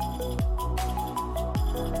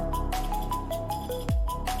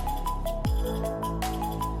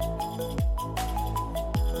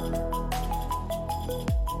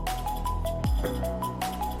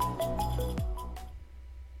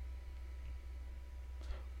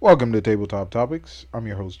Welcome to Tabletop Topics. I'm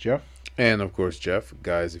your host, Jeff. And of course, Jeff.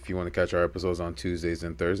 Guys, if you want to catch our episodes on Tuesdays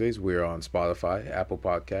and Thursdays, we're on Spotify, Apple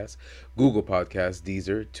Podcasts, Google Podcasts,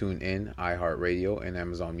 Deezer, TuneIn, iHeartRadio, and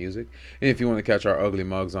Amazon Music. And if you want to catch our ugly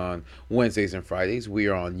mugs on Wednesdays and Fridays, we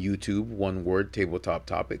are on YouTube, one word, Tabletop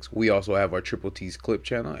Topics. We also have our Triple T's clip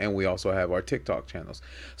channel, and we also have our TikTok channels.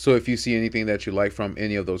 So if you see anything that you like from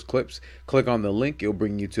any of those clips, click on the link. It'll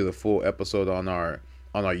bring you to the full episode on our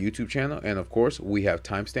YouTube channel. And of course, we have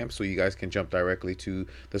timestamps so you guys can jump directly to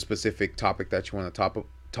the specific topic that you want to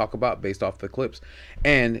talk about based off the clips.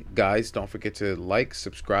 And guys, don't forget to like,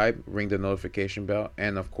 subscribe, ring the notification bell,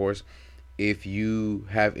 and of course, if you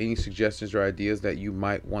have any suggestions or ideas that you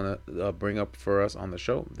might want to bring up for us on the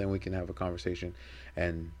show, then we can have a conversation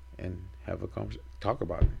and have a talk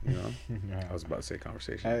about it. You know, I was about to say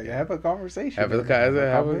conversation. Have a conversation. Have a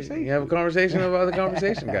conversation about the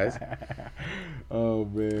conversation, guys. Oh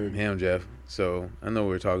man, Damn, Jeff. So I know we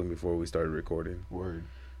were talking before we started recording. Word.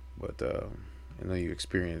 But I know you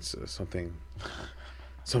experienced something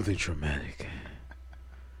traumatic.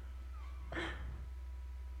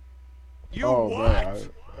 Oh what? Man.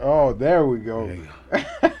 Oh, there we go.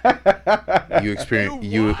 There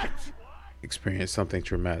you experienced something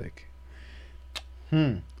traumatic.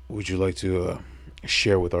 Would you like to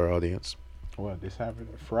share with our audience? Well, this happened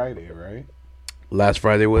Friday, right? Last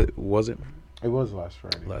Friday, what was it? It was last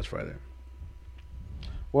Friday. Last Friday.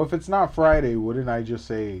 Well, if it's not Friday, wouldn't I just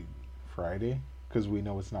say Friday? Because we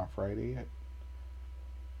know it's not Friday yet.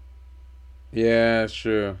 Yeah,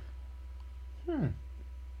 sure. But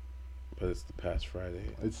it's the past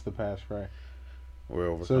Friday. It's the past Friday. We're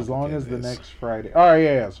over. So as long as the next Friday. All right,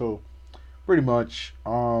 yeah. So pretty much,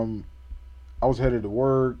 I was headed to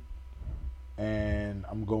work, and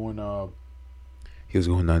I'm going up. He was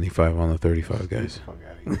going 95 on the 35, guys. Fuck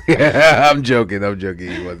out of here. I'm joking. He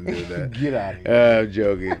wasn't doing that. Get out of here. I'm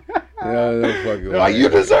joking. No fucking way. Like, you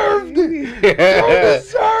deserved it. You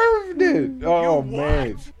deserved it. Oh,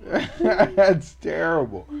 man. That's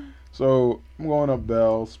terrible. So, I'm going up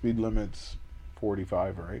Bell. Speed limit's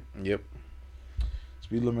 45, right? Yep.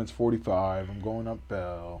 Speed limit's 45. I'm going up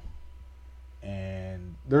Bell.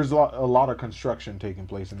 And there's a lot of construction taking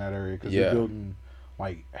place in that area because they're building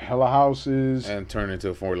like hella houses and turn into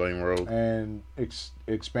a 4-lane road and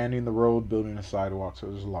expanding the road, building a sidewalk. So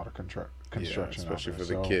there's a lot of construction, especially for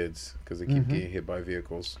the kids because they keep getting hit by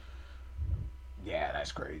vehicles. Yeah,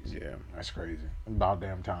 that's crazy. Yeah, that's crazy. About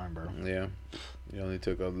damn time, bro. Yeah, it only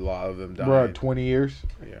took a lot of them dying. Bro, 20 years.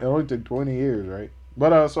 Yeah, it only took 20 years, right?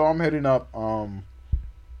 But so I'm heading up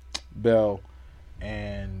Bell,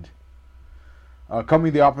 and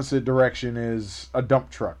coming the opposite direction is a dump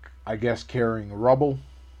truck. I guess carrying rubble,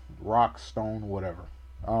 rock, stone, whatever.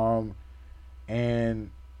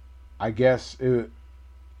 And I guess it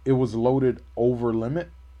was loaded over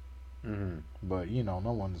limit. But no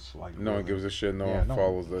one's like. No one gives a shit. No one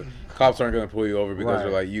follows the. Cops aren't gonna pull you over because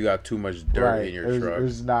they're like, you got too much dirt in your truck.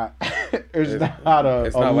 There's not. There's not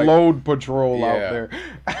a load patrol out there.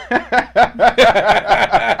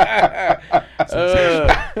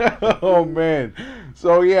 Oh man.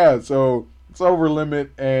 So it's over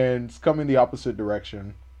limit and it's coming the opposite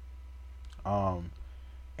direction.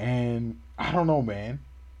 And I don't know, man.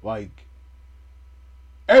 Like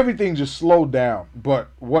everything just slowed down, but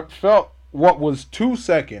what was 2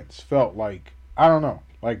 seconds felt like I don't know.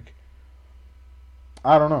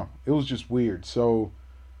 It was just weird. So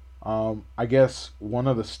I guess one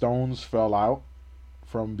of the stones fell out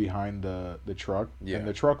from behind the truck. Yeah. And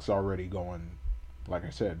the truck's already going, like I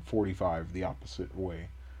said, 45 the opposite way.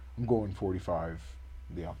 I'm going 45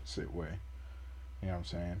 the opposite way. You know what I'm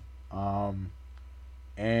saying?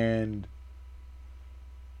 And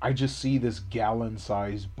I just see this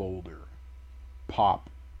gallon-sized boulder pop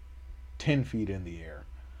 10 feet in the air.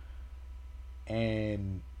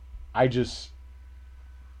 And I just,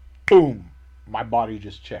 boom, my body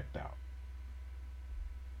just checked out.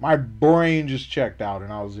 My brain just checked out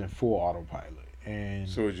and I was in full autopilot. And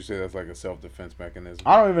so would you say that's like a self-defense mechanism?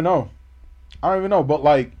 I don't even know, but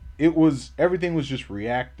like everything was just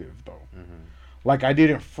reactive though. Like I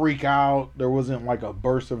didn't freak out. There wasn't like a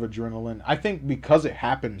burst of adrenaline. I think because it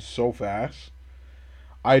happened so fast,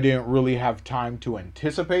 I didn't really have time to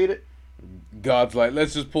anticipate it. God's like,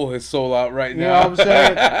 let's just pull his soul out right now. You know what I'm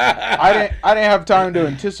saying? I didn't have time to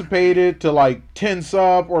anticipate it, to like tense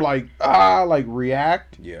up or like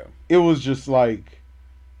react. Yeah. It was just like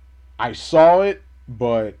I saw it,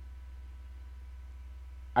 but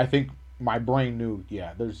I think my brain knew,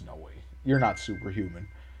 there's no way. You're not superhuman.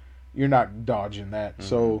 You're not dodging that.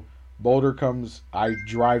 So boulder comes, I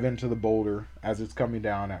drive into the boulder as it's coming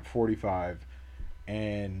down at 45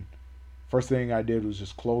 and First thing I did was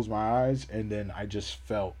just close my eyes, and then I just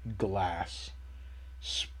felt glass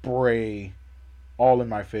spray all in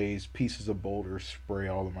my face, pieces of boulder spray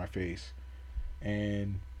all in my face,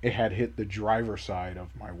 and it had hit the driver's side of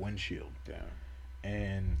my windshield. Damn.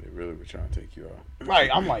 And they really were trying to take you out. Like,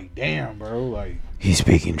 I'm like, damn, bro. Like, he's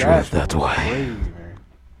speaking truth. That's why. Crazy, man.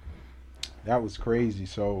 That was crazy.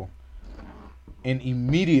 So, and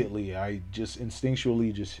immediately I just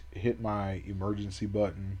instinctually just hit my emergency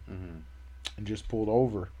button and just pulled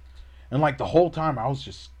over. And like the whole time I was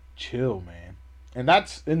just chill, man.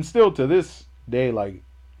 And still to this day, like,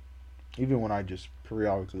 even when I just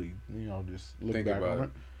periodically, just look think back about on it,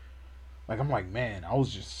 like, I'm like, man, I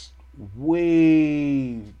was just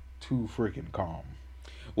way too freaking calm.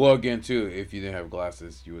 Well, again, too, if you didn't have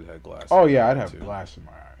glasses, you would have glasses. Oh, yeah, I'd have glass in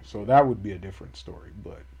my eye. So that would be a different story.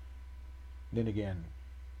 But then again,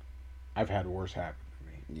 I've had worse happen to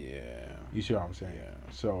me. Yeah. You see what I'm saying? Yeah.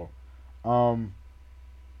 So, I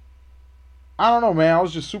don't know, man. I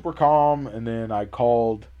was just super calm, and then I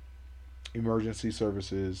called emergency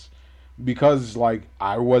services because, like,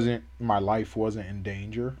 my life wasn't in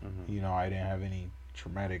danger. I didn't have any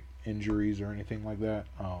traumatic injuries or anything like that.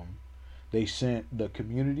 They sent the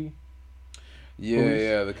community.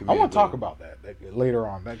 Yeah, the community. I want to talk about that later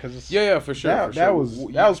on, because for sure. That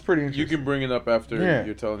was pretty interesting. You can bring it up after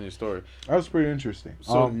you're telling your story. That was pretty interesting.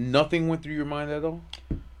 So nothing went through your mind at all?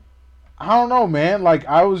 I don't know, man. Like,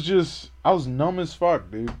 I was numb as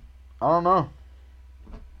fuck, dude. I don't know.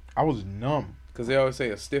 I was numb. Because they always say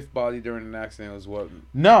a stiff body during an accident is what?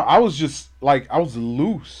 No, I was just, like, I was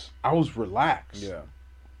loose. I was relaxed. Yeah.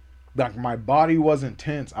 Like, my body wasn't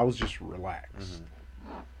tense. I was just relaxed.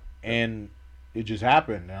 And it just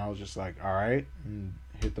happened. And I was just like, all right. And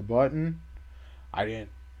hit the button. I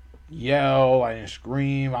didn't yell. I didn't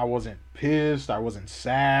scream. I wasn't pissed. I wasn't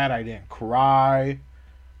sad. I didn't cry.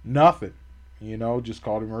 Nothing. Just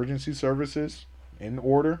called emergency services in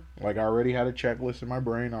order. Like, I already had a checklist in my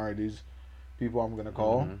brain. All right, these people I'm going to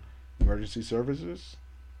call. Emergency services.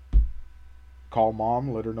 Call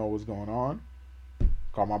mom. Let her know what's going on.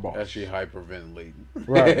 Call my boss. Actually hyperventilating.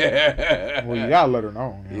 Right. Well, you got to let her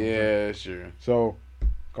know. Yeah, sure. So,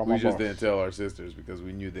 call my boss. We just didn't tell our sisters because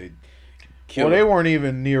we knew they'd kill. Well, they weren't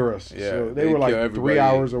even near us. Yeah, so they were like 3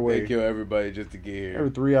 hours away. They kill everybody just to get here. They were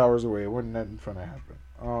 3 hours away. It wasn't nothing finna happen.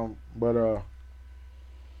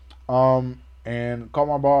 And call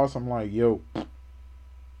my boss. I'm like, yo,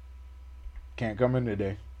 can't come in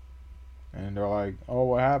today. And they're like, oh,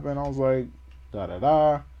 what happened? I was like,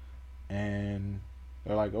 da-da-da. And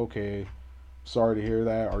they're like, okay, sorry to hear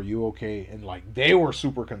that. Are you okay? And, like, they were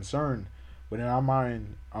super concerned. But in my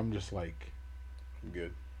mind, I'm just like, I'm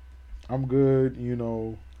good. I'm good, As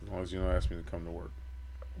long as you don't ask me to come to work.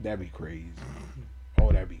 That'd be crazy.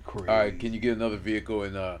 Oh, that'd be crazy. All right, can you get another vehicle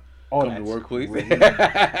and come to work, please?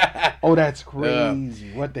 Oh, that's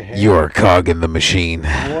crazy. What the heck? You're a cog in the machine.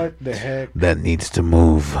 What the heck? That needs to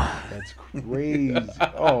move. That's crazy.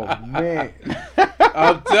 Oh, man.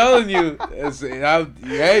 I'm telling you.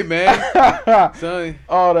 Hey, man. Sonny.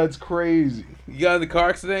 Oh, that's crazy. You got in the car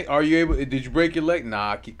accident? Did you break your leg?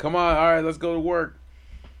 Nah. Come on. All right, let's go to work.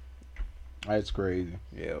 That's crazy.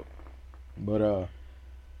 Yeah. But,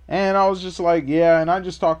 and I was just like, yeah, and I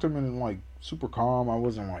just talked to him and, like, super calm. I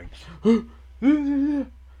wasn't like,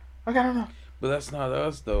 I gotta know. But that's not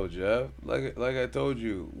us, though, Jeff. Like I told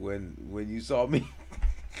you, when you saw me.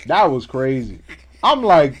 That was crazy. I'm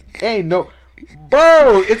like, hey, no.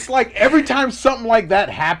 Bro, it's like every time something like that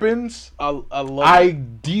happens, I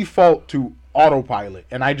default to autopilot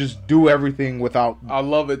and I just do everything without. I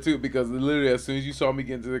love it too because literally as soon as you saw me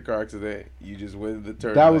get into the car accident, you just went in the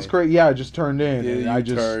turn. That was crazy. Yeah, I just turned in. Yeah, and I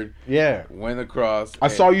just turned. Yeah, went across. I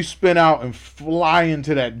saw you spin out and fly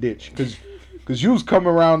into that ditch because you was coming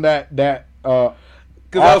around that because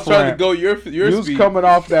I was trying to go your speed. You was coming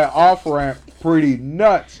off that off ramp pretty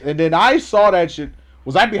nuts, and then I saw that shit.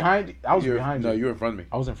 Was I behind you? I was behind you. No, you were in front of me.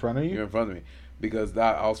 I was in front of you? You were in front of me. Because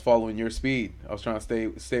I was following your speed. I was trying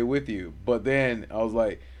to stay with you. But then I was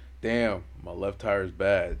like, damn, my left tire is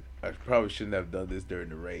bad. I probably shouldn't have done this during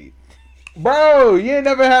the raid. Bro, you ain't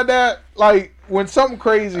never had that? Like, when something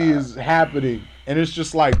crazy is happening, and it's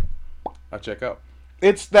just like... I check out.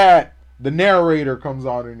 It's that the narrator comes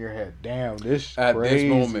on in your head. Damn, this at crazy. This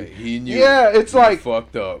moment, he knew. Yeah, it's like...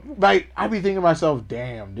 fucked up. Like, I be thinking to myself,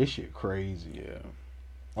 damn, this shit crazy. Yeah.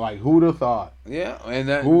 Like, who'd have thought? Yeah, and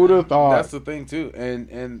that who'd have thought? That's the thing too,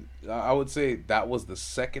 and I would say that was the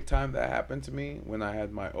second time that happened to me when I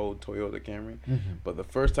had my old Toyota Camry. Mm-hmm. But the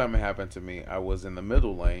first time it happened to me, I was in the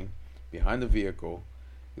middle lane behind the vehicle.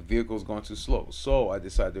 The vehicle's going too slow, so I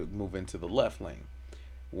decided to move into the left lane.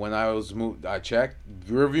 When I was moved, I checked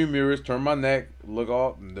rearview mirrors, turned my neck, look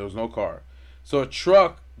all, there was no car. So a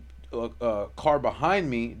truck, car behind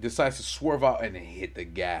me decides to swerve out and it hit the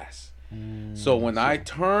gas. So when I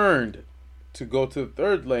turned to go to the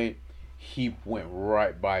third lane, he went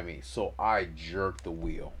right by me. So I jerked the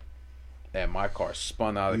wheel. And my car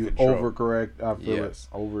spun out of control. Overcorrect. I feel it.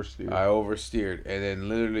 Oversteered. I oversteered. And then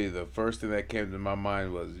literally the first thing that came to my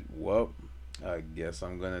mind was, well, I guess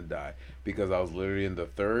I'm going to die. Because I was literally in the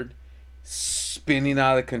third, spinning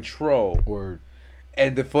out of control. Word.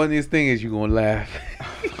 And the funniest thing is you're going to laugh.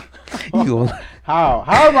 You gonna How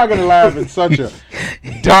am I going to laugh in such a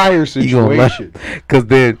dire situation? Because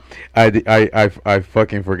then I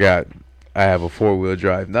fucking forgot. I have a 4-wheel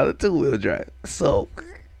drive, not a 2-wheel drive. So...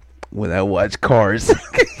 when I watch Cars.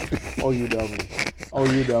 Oh, you dummy.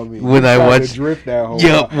 When I watch drift that whole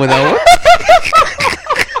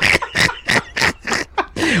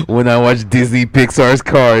when I watch Disney Pixar's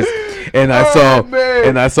Cars and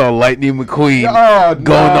I saw Lightning McQueen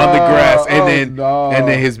going on the grass and then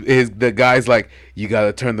the guy's like, you got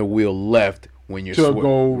to turn the wheel left when you're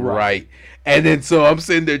go right. And then so I'm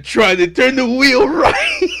sitting there trying to turn the wheel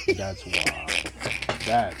right.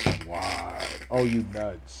 That's wild. Oh, you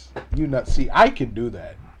nuts. See, I can do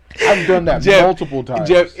that. I've done that multiple times.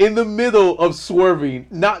 Jeff, in the middle of swerving,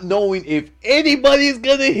 not knowing if anybody's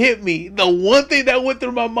going to hit me, the one thing that went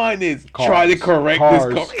through my mind is try to correct this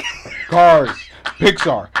car.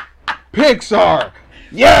 Cars. Pixar.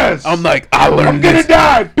 Yes. I'm like, I'm going to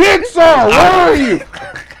die. Pixar, where are you?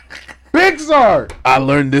 Pixar. I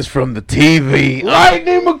learned this from the TV.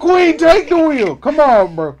 Lightning McQueen, take the wheel. Come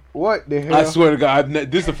on, bro. What the hell? I swear to God,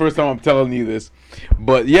 this is the first time I'm telling you this.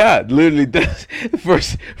 But yeah, literally, that's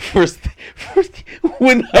first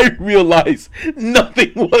when I realized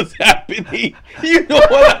nothing was happening. You know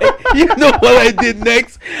what I did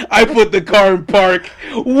next? I put the car in park.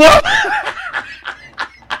 What?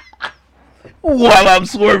 While I'm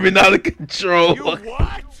swerving out of control. You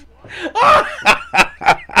what?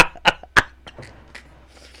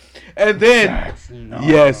 And then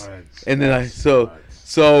yes, and then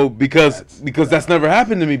So because that's never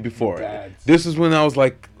happened to me before. This is when I was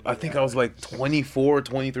like, I think I was like 24,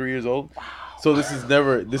 23 years old. Wow. So this has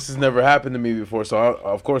never happened to me before. So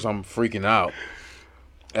of course I'm freaking out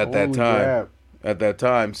at that time. At that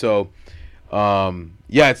time. So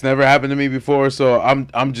yeah, it's never happened to me before. So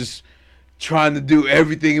I'm just trying to do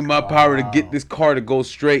everything in my power to get this car to go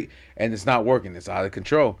straight, and it's not working. It's out of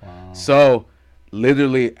control. Wow. So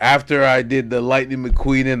literally, after I did the Lightning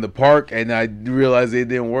McQueen in the park and I realized it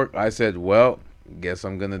didn't work, I said, well, guess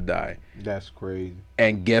I'm going to die. That's crazy.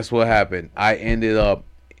 And guess what happened? I ended up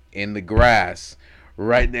in the grass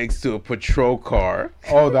right next to a patrol car.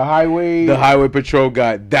 Oh, the highway patrol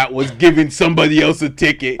guy that was giving somebody else a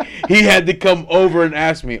ticket. He had to come over and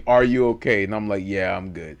ask me, are you okay? And I'm like, yeah,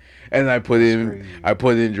 I'm good. And I put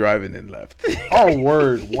in driving and left. Oh,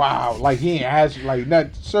 word. Wow. Like he ain't asked you, like,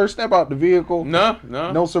 sir, step out the vehicle.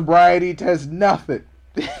 No sobriety test, nothing.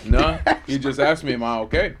 No. He just asked me, am I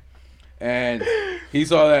okay? And he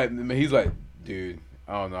saw that and he's like, dude,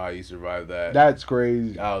 I don't know how you survived that. That's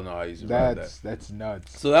crazy. I don't know how you survived that. That's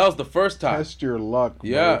nuts. So that was the first time. Test your luck, bro.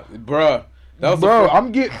 Yeah, bruh.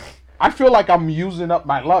 I feel like I'm using up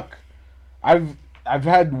my luck. I've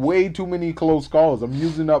had way too many close calls. I'm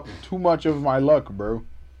using up too much of my luck, bro.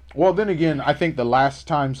 Well, then again, I think the last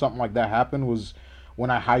time something like that happened was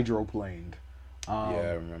when I hydroplaned. Yeah,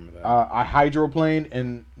 I remember that. I hydroplaned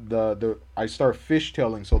and I started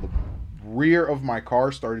fishtailing, so the rear of my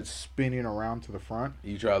car started spinning around to the front.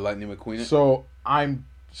 You try Lightning McQueen it?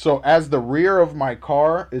 So as the rear of my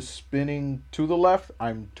car is spinning to the left,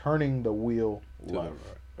 I'm turning the wheel left.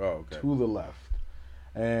 To the left.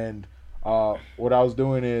 And what I was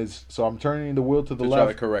doing is, so I'm turning the wheel to the left.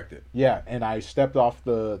 Try to correct it. Yeah, and I stepped off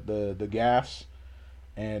the gas,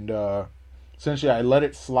 and essentially I let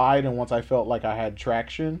it slide, and once I felt like I had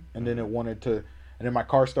traction, and then and then my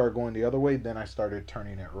car started going the other way, then I started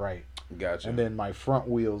turning it right. Gotcha. And then my front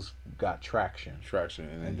wheels got traction.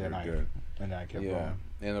 And then I kept going.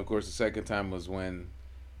 And of course the second time was when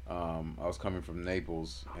I was coming from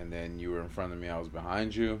Naples, and then you were in front of me, I was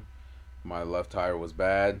behind you. My left tire was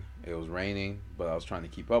bad. It was raining, but I was trying to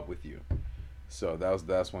keep up with you. So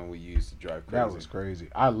that's when we used to drive crazy. That was crazy.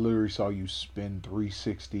 I literally saw you spin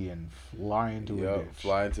 360 and fly into a ditch.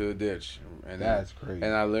 Fly into a ditch. And that's crazy.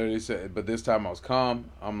 And I literally said, but this time I was calm.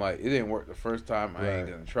 I'm like, it didn't work the first time. I ain't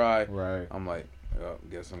gonna try. Right. I'm like, oh,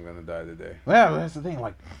 guess I'm gonna die today. Yeah, that's the thing.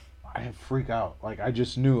 Like, I didn't freak out. Like, I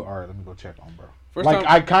just knew, all right, let me go check on bro. First time,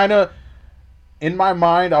 I kind of, in my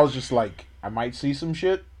mind, I was just like, I might see some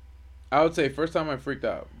shit. I would say first time I freaked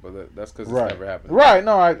out, but that's because it's Right. never happened. Right.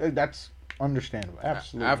 No, that's understandable.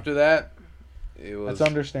 Absolutely. After that, it was. That's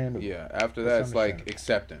understandable. Yeah. After that, it's like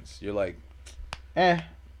acceptance. You're like,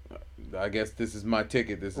 I guess this is my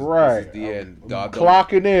ticket. This is the end. God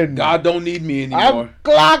clocking in. God don't need me anymore. I'm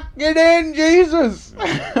clocking in, Jesus.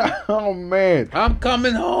 Oh man. I'm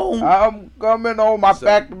coming home. I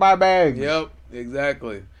packed my bags. Yep,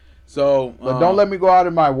 exactly. So, but don't let me go out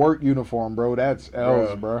in my work uniform, bro. That's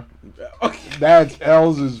L's, bro. Okay. That's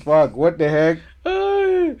L's as fuck. What the heck?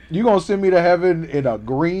 You gonna send me to heaven in a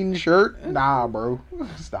green shirt? Nah, bro.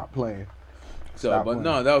 Stop playing.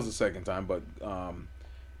 No, that was the second time. But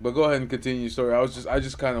go ahead and continue your story. I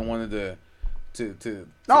just kind of wanted to.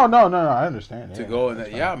 No. I understand. To go in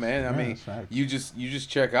that, yeah, man. I mean, you just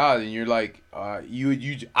check out and you're like,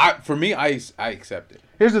 for me, I accept it.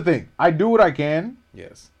 Here's the thing. I do what I can.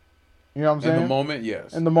 Yes. You know what I'm saying? In the moment,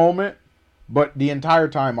 yes. In the moment, but the entire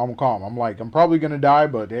time I'm calm. I'm like, I'm probably gonna die,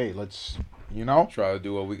 but hey, let's, try to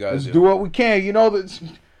do what we gotta do. Let's do what we can. That's,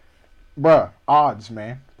 bruh, odds,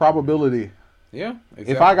 man, probability. Yeah,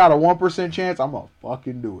 exactly. If I got a 1% chance, I'm gonna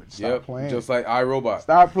fucking do it. Stop playing. Just like iRobot.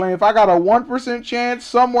 Stop playing. If I got a 1% chance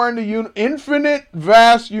somewhere in the infinite,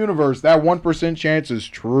 vast universe, that 1% chance is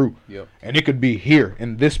true. Yep. And it could be here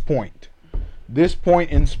in this point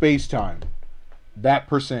in space time, that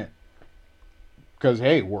percent. Because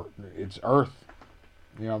hey, it's Earth.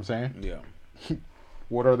 You know what I'm saying? Yeah.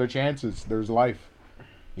 What are the chances? There's life.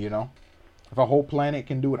 If a whole planet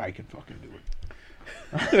can do it, I can fucking do it.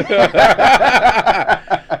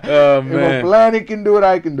 Oh man! If a planet can do it,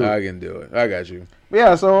 I can do it. I can do it. I got you.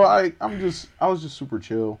 Yeah, so I was just super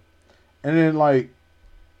chill, and then like,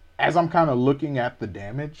 as I'm kind of looking at the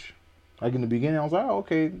damage, like in the beginning, I was like, oh,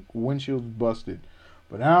 okay, windshield's busted,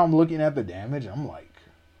 but now I'm looking at the damage, I'm like,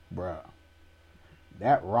 bruh,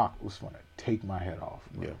 that rock was gonna take my head off.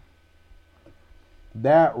 Bro. Yeah.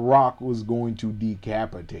 That rock was going to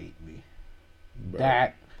decapitate me.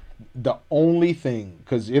 Bro. The only thing,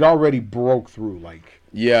 because it already broke through, like...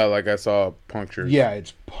 Yeah, like I saw punctures. Yeah,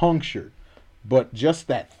 it's punctured. But just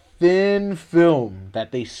that thin film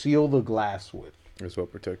that they seal the glass with... That's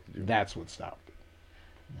what protected you. That's what stopped it.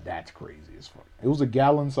 That's crazy as fuck. It was a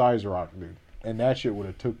gallon-sized rock, dude. And that shit would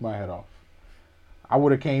have took my head off. I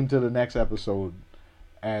would have came to the next episode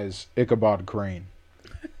as Ichabod Crane.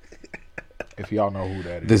 If y'all know who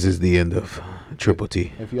that is. This is the end of Triple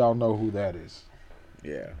T. If y'all know who that is.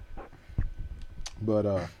 Yeah.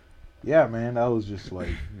 But, yeah, man, that was just like...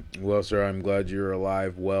 Well, sir, I'm glad you're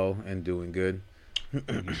alive, well, and doing good.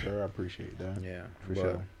 Thank you, sir. I appreciate that. Yeah. For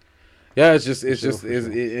sure. Yeah, it's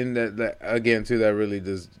in that again, too, that really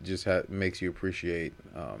does just makes you appreciate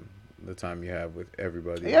the time you have with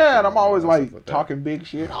everybody. Yeah, and I'm always like talking big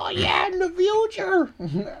shit. Oh, yeah, in the future.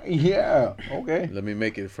 Yeah, okay. Let me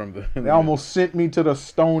make it from the... They almost sent me to the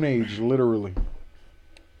Stone Age, literally.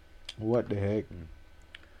 What the heck?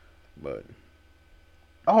 But...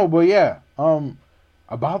 Oh, but yeah.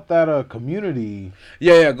 About that community.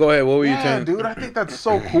 Yeah, go ahead. What were you telling? Dude, I think that's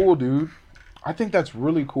so cool, dude. I think that's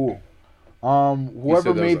really cool.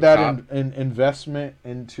 Whoever made that investment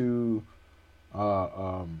into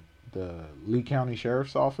the Lee County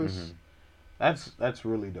Sheriff's Office, that's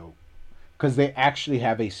really dope. Because they actually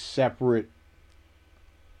have a separate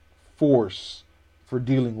force for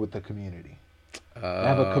dealing with the community. They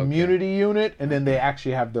have a community unit, and then they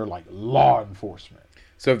actually have their like law enforcement.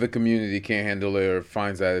 So if the community can't handle it or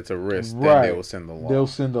finds that it's a risk, then they will send the law. They'll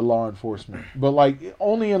send the law enforcement. But like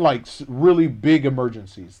only in like really big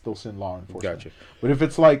emergencies, they'll send law enforcement. Gotcha. But if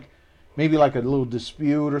it's like maybe like a little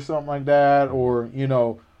dispute or something like that, or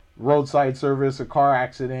roadside service, a car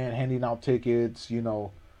accident, handing out tickets,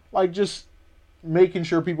 like just making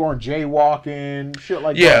sure people aren't jaywalking, shit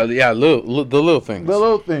like that. Yeah, the little things. The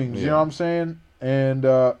little things, you know what I'm saying? And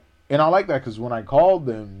I like that because when I called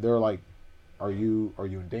them, they're like, Are you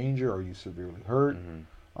in danger? Are you severely hurt?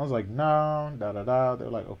 I was like, no, da-da-da. They're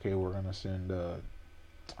like, okay, we're going to send,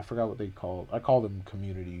 I forgot what they called. I call them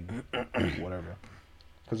community, whatever.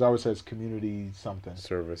 Because I always says community something.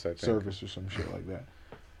 Service, I think. Service or some shit like that.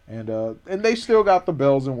 And they still got the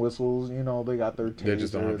bells and whistles. They got their taser. They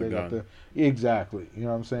just don't have the gun. Exactly. You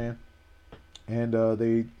know what I'm saying? And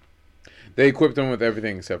they equipped them with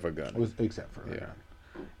everything except for a gun. Except for a gun.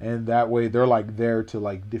 And that way they're like there to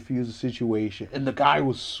like diffuse the situation. And the guy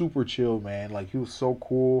was super chill, man. Like he was so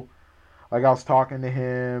cool. Like I was talking to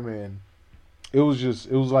him and it was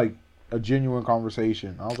like a genuine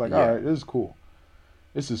conversation. I was like, all right, this is cool.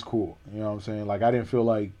 This is cool. You know what I'm saying? Like I didn't feel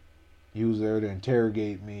like he was there to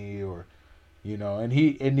interrogate me or You know, and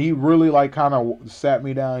he really like kind of sat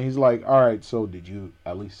me down. He's like, all right, so did you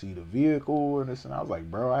at least see the vehicle and this? And I was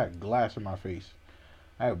like, bro, I had glass in my face.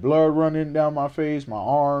 I had blood running down my face, my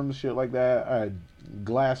arms, shit like that. I had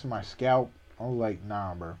glass in my scalp. I was like,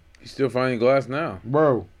 nah, bro. You still finding glass now?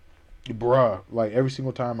 Bruh. Like every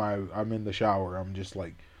single time I'm in the shower, I'm just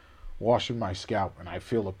like washing my scalp and I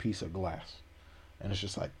feel a piece of glass. And it's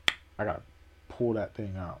just like, I gotta pull that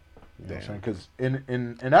thing out. You know what I'm saying? Because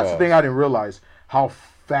and that's the thing I didn't realize, how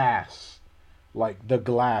fast like the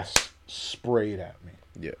glass sprayed at me.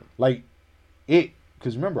 Yeah. Like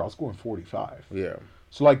because remember I was going 45. Yeah.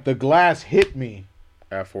 So like the glass hit me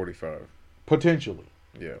at 45. Potentially.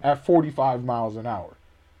 Yeah. At 45 miles an hour.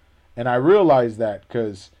 And I realized that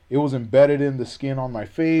because it was embedded in the skin on my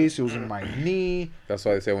face. It was in my knee. That's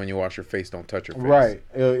why they say when you wash your face, don't touch your face. Right.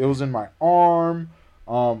 It was in my arm.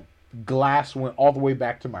 Glass went all the way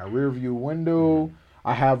back to my rear view window.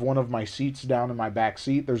 I have one of my seats down in my back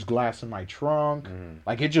seat. There's glass in my trunk.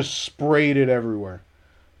 Like it just sprayed it everywhere.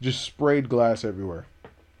 Just sprayed glass everywhere.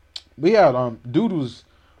 But yeah, dude was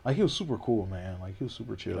like, he was super cool, man. Like he was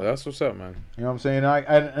super chill. Well, that's what's up, man. You know what I'm saying?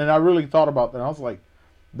 And I really thought about that. I was like,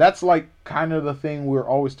 that's like kind of the thing we're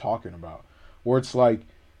always talking about, where it's like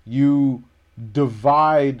you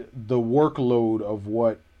divide the workload of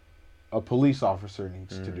what a police officer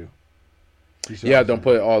needs to do. Yeah, don't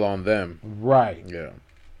put it all on them. Right. Yeah.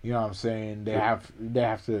 You know what I'm saying? They have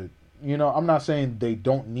to, you know, I'm not saying they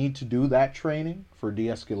don't need to do that training for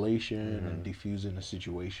de-escalation and defusing a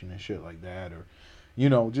situation and shit like that, or, you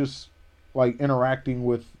know, just like interacting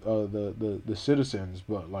with the citizens.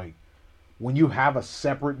 But like when you have a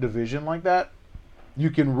separate division like that,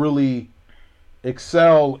 you can really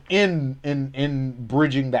excel in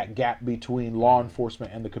bridging that gap between law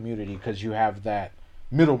enforcement and the community, because you have that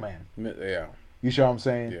middleman. Yeah. You see what I'm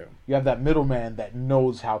saying? Yeah. You have that middleman that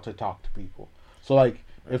knows how to talk to people. So like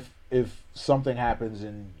if something happens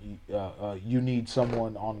and you need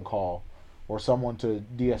someone on call or someone to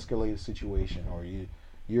de-escalate a situation, or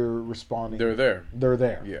you're responding, they're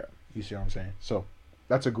there. Yeah. You see what I'm saying? So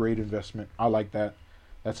that's a great investment. I like that.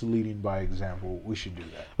 That's leading by example. We should do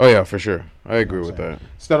that. Oh yeah, for sure. I agree with that.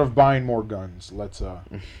 Instead of buying more guns, let's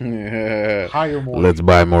hire more. Let's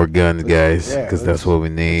buy more guns, guys, because that's what we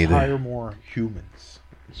need. Hire more humans,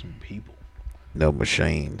 some people. No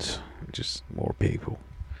machines, just more people.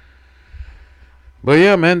 But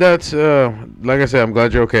yeah, man, that's like I said. I'm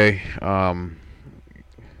glad you're okay. I'm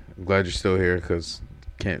glad you're still here, because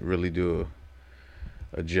can't really do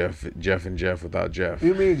a Jeff without Jeff.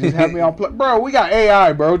 You mean just have me on play? Bro, we got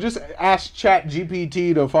AI, bro. Just ask Chat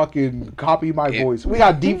GPT to fucking copy my voice. We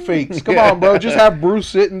got deep fakes. Come on, bro. Just have Bruce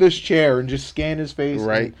sit in this chair and just scan his face,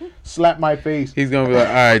 right? And slap my face. He's gonna be like,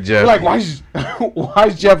 all right, Jeff. You're like, why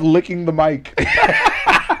is Jeff licking the mic?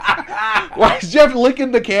 Why is Jeff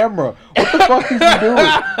licking the camera? What the fuck is he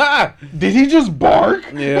doing? Did he just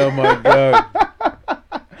bark? Yeah, my God.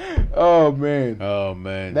 Oh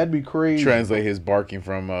man. That'd be crazy. Translate his barking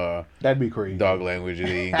from that'd be crazy. Dog language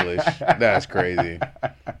into English. That's crazy.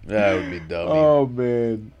 That would be dumb. Oh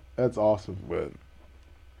man. That's awesome. But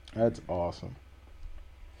that's awesome.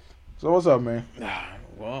 So what's up, man?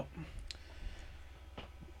 Well,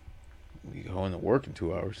 we going to work in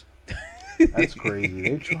 2 hours. That's crazy.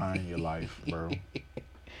 They trying your life, bro.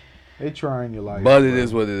 They trying your life. But it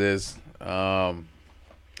is what it is.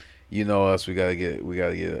 You know us. We gotta get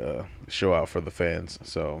a show out for the fans.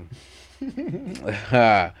 So,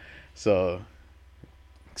 so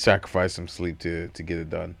sacrifice some sleep to get it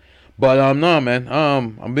done. But no, man.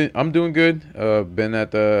 I'm doing good. Been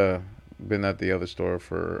at the other store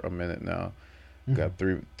for a minute now. Got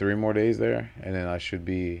three more days there, and then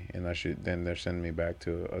then they're sending me back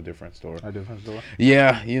to a different store. A different store?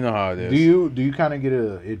 Yeah, you know how it is. Do you kind of get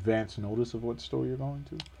an advance notice of what store you're going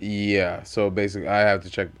to? Yeah, so basically I have to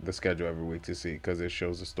check the schedule every week to see, because it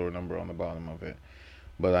shows the store number on the bottom of it.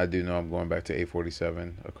 But I do know I'm going back to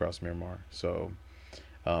 847 across Miramar. So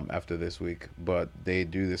after this week, but they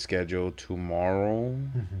do the schedule tomorrow.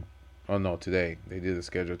 Oh no, today. They do the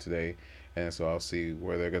schedule today. And so I'll see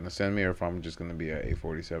where they're going to send me, or if I'm just going to be at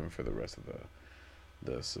 847 for the rest of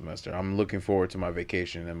the semester. I'm looking forward to my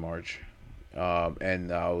vacation in March. And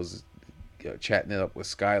I was chatting it up with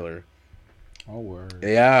Skylar. Oh, word.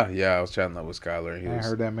 Yeah, I was chatting up with Skylar. I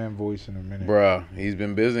heard that man voice in a minute. Bruh, he's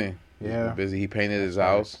been busy. Yeah. He painted his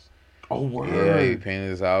house. Oh, word. Yeah, he painted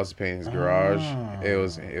his house, he painted his garage. It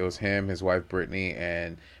was him, his wife Brittany,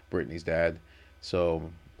 and Brittany's dad. So...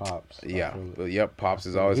 Pops. Yeah. Yep. Pops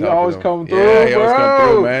is always he always him. come through. Yeah, he bro. always come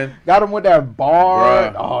through, man. Got him with that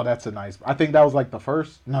bar. Bruh. Oh, that's a nice. I think that was like the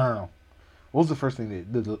first. No. What was the first thing they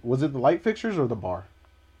did? Was it the light fixtures or the bar?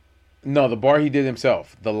 No, the bar he did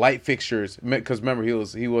himself. The light fixtures, because remember I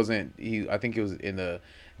think he was in the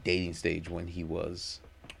dating stage when he was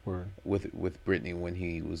with Brittany when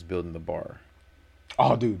he was building the bar.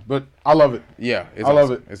 Oh, dude, but I love it. Yeah, I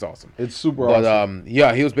love it. It's awesome. It's super awesome. But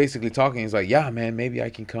yeah, he was basically talking. He's like, yeah, man, maybe I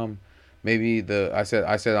can come. Maybe I said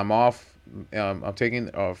I'm off. I'm taking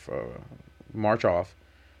off March off,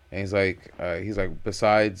 and he's like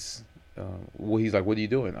besides, he's like, what are you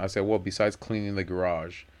doing? I said, well, besides cleaning the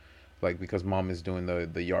garage, like because mom is doing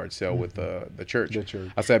the yard sale with the church.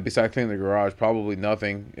 I said, besides cleaning the garage, probably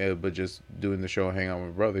nothing, but just doing the show and hang out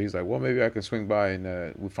with my brother. He's like, well, maybe I can swing by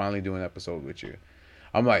and we finally do an episode with you.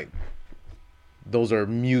 I'm like, those are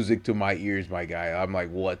music to my ears, my guy. I'm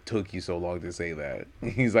like, what took you so long to say that?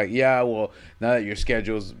 He's like, yeah, well, now that your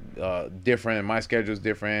schedule's different and my schedule's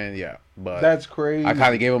different, yeah. But that's crazy. I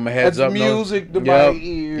kind of gave him a heads up. That's music to my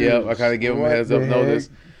ears. Yeah, I kind of gave him a heads up notice.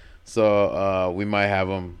 So we might have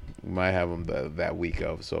him that week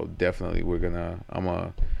of. So definitely I'm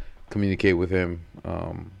gonna communicate with him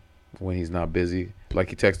when he's not busy. Like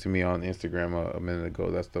he texted me on Instagram a minute ago.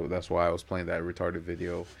 That's why I was playing that retarded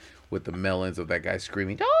video with the melons of that guy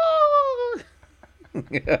screaming. Oh!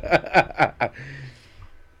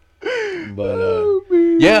 But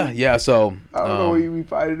yeah. So I don't know. You be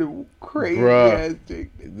finding it crazy ass dick.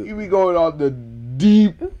 You be going on the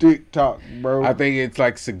deep TikTok, bro. I think it's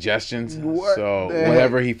like suggestions. So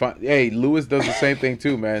whatever he finds. Hey, Lewis does the same thing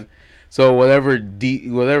too, man. So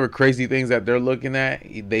whatever crazy things that they're looking at,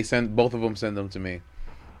 both of them send them to me,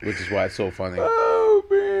 which is why it's so funny. Oh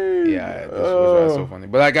man. Yeah, that's why it's so funny.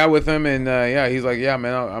 But I got with him and yeah, he's like, yeah,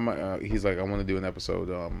 man, he's like, I want to do an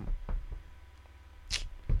episode.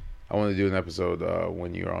 I want to do an episode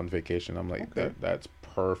when you're on vacation. I'm like, okay. That's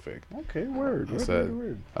perfect. Okay, word.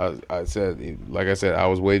 I said, like I said, I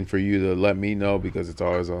was waiting for you to let me know because it's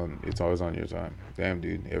always on your time. Damn,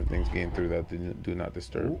 dude, everything's getting through that. Do not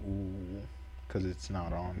disturb. Because it's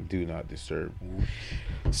not on. Do not disturb. Ooh.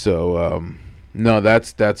 So, no,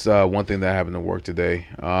 that's one thing that happened to work today.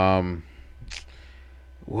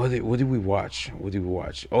 What did we watch?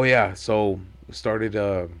 Oh yeah, so started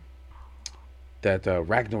that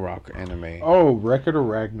Ragnarok anime. Oh, Record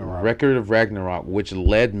of Ragnarok, which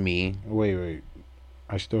led me. Wait.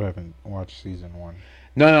 I still haven't watched season 1.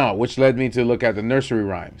 No, which led me to look at the nursery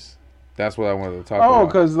rhymes. That's what I wanted to talk about. Oh,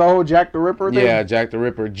 because the whole Jack the Ripper thing? Yeah, Jack the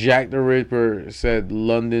Ripper. Jack the Ripper said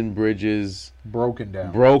London bridges broken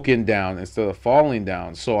down instead of falling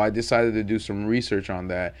down. So I decided to do some research on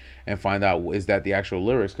that and find out, is that the actual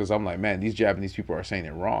lyrics? Because I'm like, man, these Japanese people are saying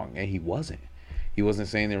it wrong. And he wasn't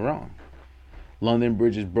saying it wrong. London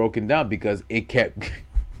Bridge is broken down because it kept.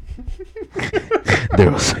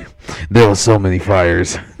 there was so many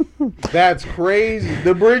fires. That's crazy.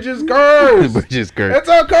 The bridge is cursed. It's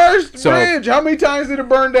a cursed bridge. How many times did it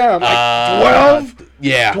burn down? Like 12?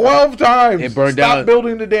 Yeah. 12 times. It burned down. Stop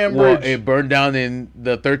building the damn bridge. Well, it burned down in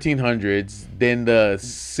the 1300s, then the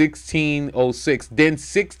 1606, then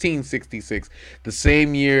 1666, the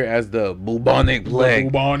same year as the bubonic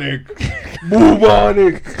plague. Bubonic.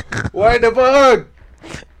 What the fuck?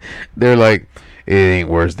 They're like, it ain't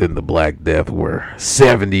worse than the Black Death, where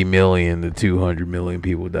 70 million to 200 million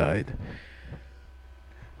people died.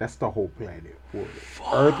 That's the whole planet.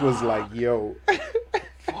 Earth was like, yo.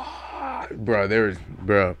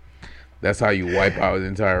 Bro, that's how you wipe out an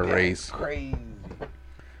entire race. Crazy.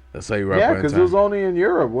 That's how you wipe out an entire. Yeah, because it was only in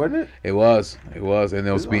Europe, wasn't it? It was, and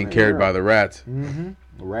it was being carried by the rats. Mm-hmm.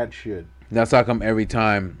 Rat shit. That's how come every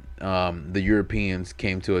time the Europeans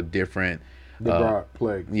came to a different. They brought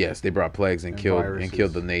plagues. Yes, they brought plagues and killed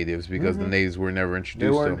the natives because the natives were never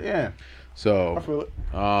introduced to them. Yeah. So I feel it.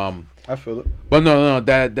 I feel it. But no,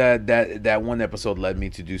 that one episode led me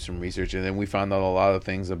to do some research, and then we found out a lot of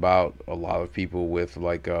things about a lot of people with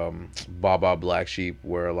like Baba Black Sheep,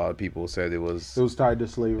 where a lot of people said it was tied to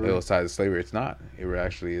slavery. It was tied to slavery. It's not. It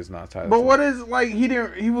actually is not tied. But to what is like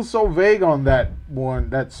he was so vague on that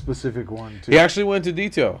specific one too. He actually went into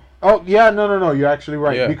detail. Oh yeah, no, you're actually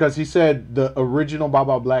right because he said the original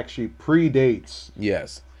Baba Black Sheep predates.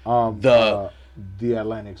 Yes. The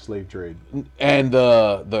Atlantic slave trade and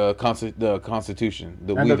the Constitution.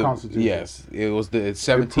 The Constitution. Yes, it was the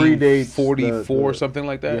 1744 something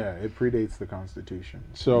like that. Yeah, it predates the Constitution.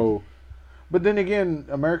 So, but then again,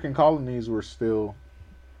 American colonies were still.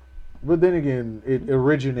 But then again, it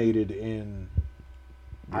originated in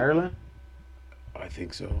Ireland. I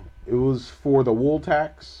think so. It was for the wool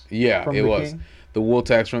tax. Yeah, it was. King. The wool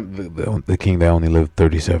tax from the king that only lived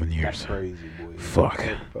 37 years. That's crazy, boy. Fuck.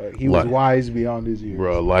 But he was wise beyond his years.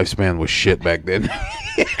 Bro, lifespan was shit back then.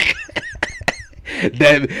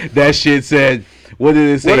 that shit said What did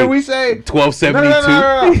it say? What did we say? 1272.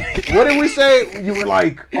 No. What did we say? You were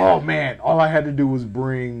like, oh man, all I had to do was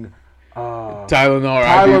bring Tylenol,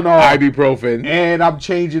 ibuprofen, and I'm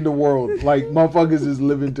changing the world. Like motherfuckers is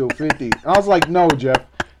living till 50. And I was like, no, Jeff.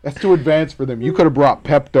 That's too advanced for them. You could have brought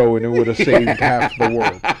Pepto and it would have saved half the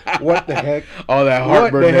world. What the heck? All that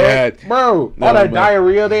heartburn they had. Bro, all that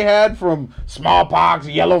diarrhea they had from smallpox,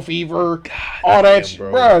 yellow fever, God all that shit.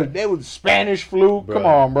 Bro, they was Spanish flu. Bro, come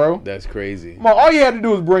on, bro. That's crazy. Come on, all you had to do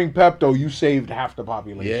was bring Pepto. You saved half the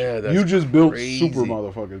population. Yeah, that's You just built crazy. super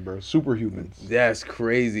motherfuckers, bro. Superhumans. That's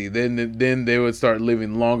crazy. Then they would start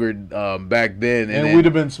living longer back then. And we'd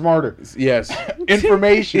have been smarter. Yes.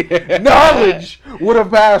 Information. Knowledge would have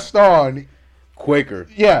passed on quicker.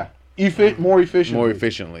 Yeah. More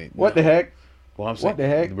efficiently. What the heck? Well, I'm saying, what the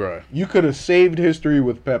heck? Bruh. You could have saved history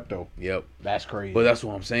with Pepto. Yep. That's crazy. But that's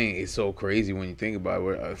what I'm saying. It's so crazy when you think about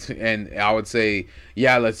it. And I would say,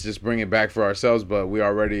 yeah, let's just bring it back for ourselves, but we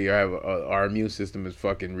already have, our immune system is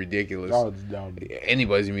fucking ridiculous. Oh, it's dumb.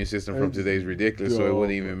 Anybody's immune system from today is ridiculous, so it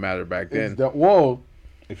wouldn't even matter back then. Well,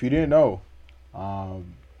 if you didn't know,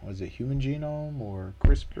 was it human genome or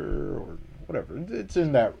CRISPR or whatever? It's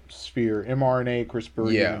in that sphere. mRNA,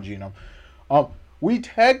 CRISPR, human genome. We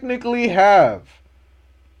technically have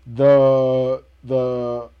the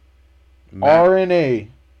RNA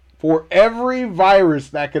for every virus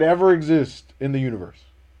that could ever exist in the universe.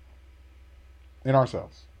 In our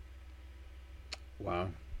cells. Wow.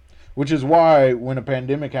 Which is why when a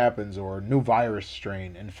pandemic happens or a new virus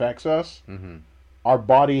strain infects us, our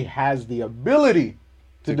body has the ability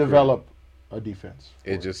to develop a defense.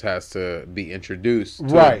 It just has to be introduced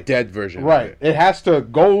to a dead version of it. It has to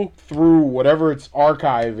go through whatever its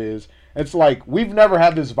archive is. It's like, we've never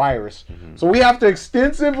had this virus. So we have to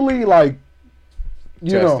extensively, like,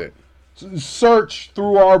 Test it. Search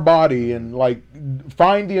through our body and, like,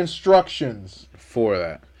 find the instructions. For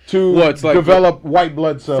that. To develop white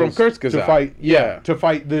blood cells. From Kurtz's to fight, to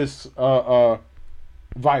fight this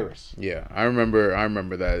virus. Yeah, I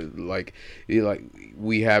remember that. Like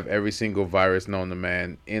we have every single virus known to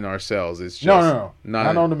man in our cells. It's just no,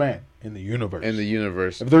 not known to man, in the universe. In the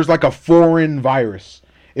universe, if there's like a foreign virus,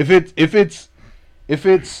 if it's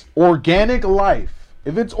organic life,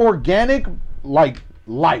 if it's organic like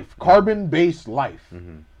life, carbon-based life,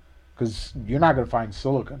 because you're not gonna find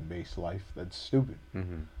silicon-based life. That's stupid. You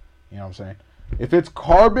know what I'm saying? If it's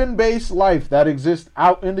carbon-based life that exists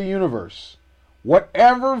out in the universe,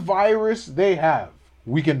 whatever virus they have,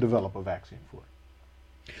 we can develop a vaccine for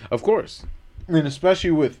it. Of course. I mean,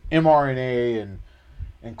 especially with mRNA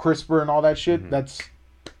and CRISPR and all that shit, that's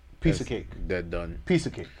piece of cake. That done. Piece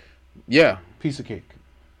of cake. Yeah. Piece of cake.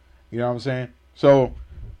 You know what I'm saying? So,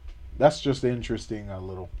 that's just an interesting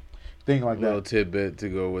little thing like that. Little tidbit to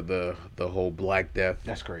go with the whole Black Death.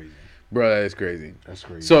 That's crazy. Bro, that is crazy. That's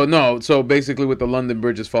crazy. So basically with the London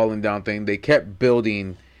Bridge is falling down thing, they kept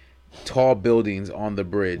building tall buildings on the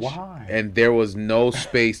bridge. Why? And there was no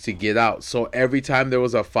space to get out. So every time there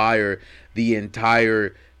was a fire,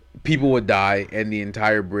 people would die and the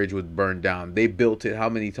entire bridge would burn down. They built it how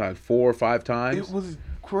many times? 4 or 5 times? It was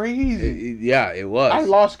crazy. Yeah, it was. I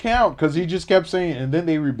lost count because he just kept saying, and then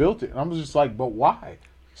they rebuilt it. And I was just like, but why?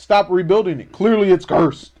 Stop rebuilding it. Clearly it's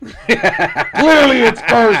cursed. Clearly it's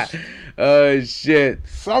cursed. Oh, shit.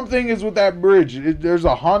 Something is with that bridge. There's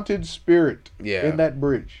a haunted spirit in that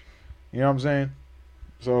bridge. You know what I'm saying?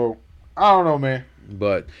 So, I don't know, man.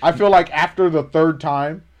 But I feel like after the third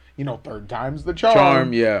time, third time's the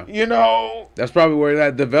charm. Yeah. That's probably where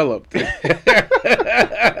that developed. You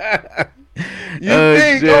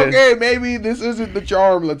think, okay, maybe this isn't the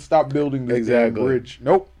charm. Let's stop building this damn bridge.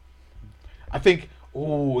 Nope. I think,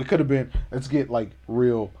 it could have been, let's get like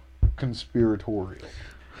real conspiratorial.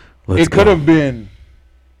 It could have been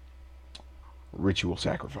ritual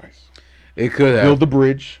sacrifice. It could have. Build the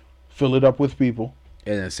bridge, fill it up with people.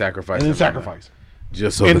 And then sacrifice. And then sacrifice.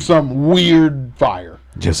 Just so some weird fire.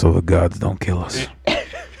 Just so the gods don't kill us.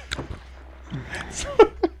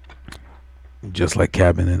 Just like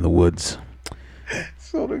Cabin in the Woods.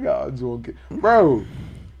 So the gods won't kill. Bro.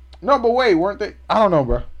 No, but wait, weren't they? I don't know,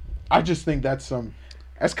 bro. I just think that's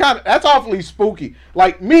awfully spooky.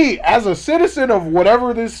 Like me, as a citizen of what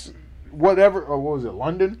was it,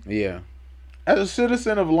 London? Yeah. As a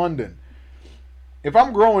citizen of London, if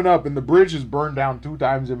I'm growing up and the bridge is burned down 2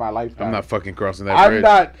 times in my lifetime, I'm not fucking crossing that bridge.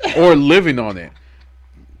 I'm not. Or living on it.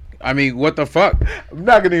 I mean, what the fuck? I'm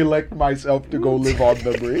not going to elect myself to go live on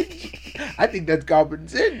the bridge. I think that's common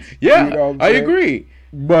sense. Yeah, I agree.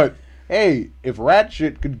 But, hey, if rat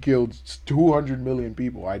shit could kill 200 million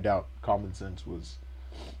people, I doubt common sense was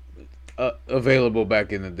available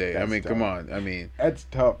back in the day. I mean, tough. come on. I mean, that's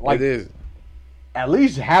tough. It is. at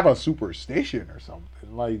least have a superstition or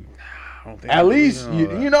something. Like, at least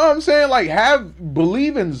you know what I'm saying. Like,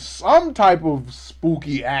 believe in some type of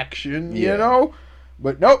spooky action. You know,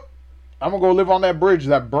 but nope. I'm gonna go live on that bridge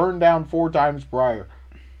that burned down 4 times prior.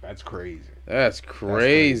 That's crazy. That's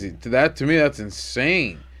crazy. To me, that's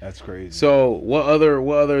insane. That's crazy. So, what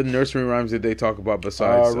other nursery rhymes did they talk about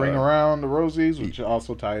besides Ring Around the Rosies, which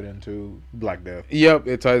also tied into Black Death? Yep,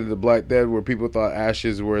 it tied into Black Death, where people thought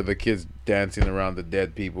ashes were the kids dancing around the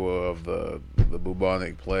dead people of the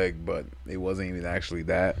bubonic plague, but it wasn't even actually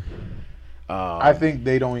that. I think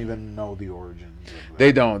they don't even know the origins.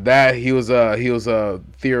 They don't. He was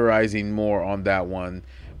theorizing more on that one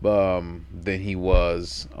than he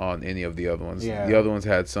was on any of the other ones. Yeah. The other ones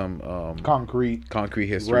had some concrete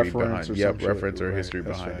history behind it. Yep, reference or history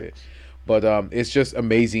behind it. But it's just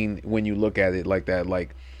amazing when you look at it like that.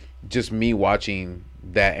 Like, just me watching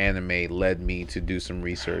that anime led me to do some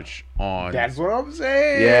research on. That's what I'm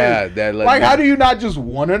saying. Yeah, that led like, how do you not just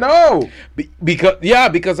want to know? Because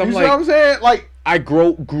I'm you like, know what I'm saying? Like, I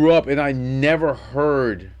grew up and I never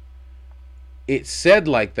heard it said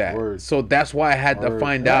like that. Word. So that's why I had to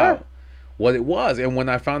find out what it was. And when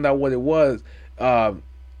I found out what it was,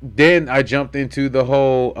 then I jumped into the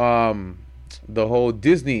whole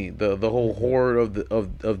Disney, the whole horror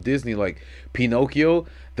of Disney, like Pinocchio.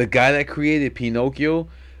 The guy that created Pinocchio,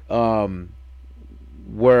 where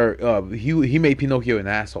he made Pinocchio an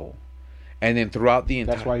asshole, and then throughout the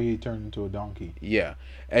entire, that's why he turned into a donkey. Yeah,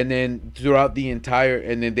 and then throughout the entire,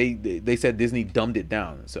 and then they said Disney dumbed it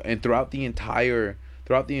down. So, and throughout the entire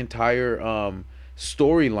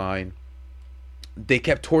storyline, they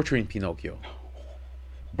kept torturing Pinocchio,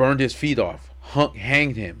 burned his feet off,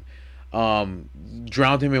 hanged him,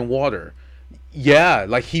 drowned him in water. Yeah,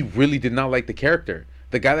 like, he really did not like the character.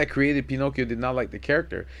 The guy that created Pinocchio did not like the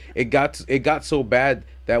character. It got so bad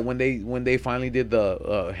that when they finally did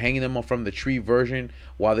the hanging him from the tree version,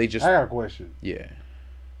 while they just... I got a question. Yeah.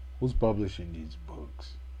 Who's publishing these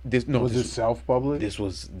books? Was it self-published? This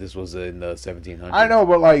was in the 1700s. I know,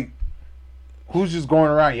 but like, who's just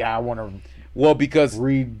going around? Yeah, I want to. Well, because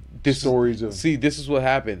read stories of. See, this is what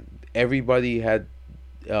happened. Everybody had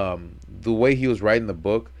the way he was writing the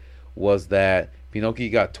book was that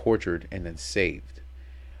Pinocchio got tortured and then saved.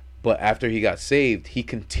 But after he got saved, he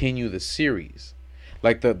continued the series.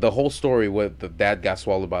 Like the whole story where the dad got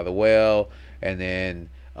swallowed by the whale, and then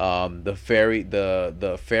the fairy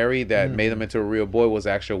that made him into a real boy was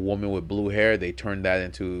actually a woman with blue hair. They turned that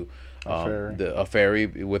into a fairy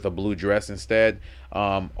with a blue dress instead.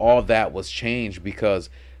 All that was changed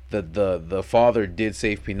because the father did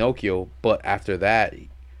save Pinocchio, but after that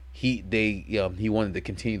he wanted to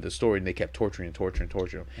continue the story, and they kept torturing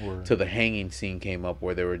him till the hanging scene came up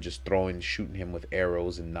where they were just shooting him with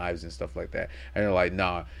arrows and knives and stuff like that. And they're like,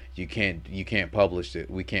 nah, you can't publish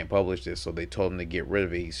it. We can't publish this. So they told him to get rid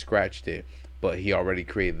of it. He scratched it, but he already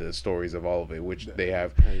created the stories of all of it, which they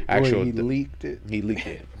have actual. He leaked it. He leaked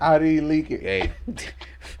it. How did he leak it? Hey.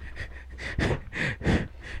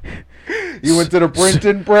 You went to the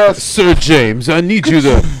printing press. Sir James, I need you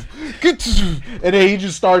to. And then he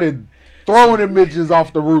just started throwing images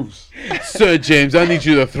off the roofs. Sir James, I need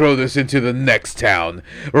you to throw this into the next town.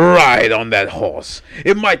 Ride on that horse.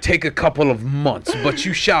 It might take a couple of months, but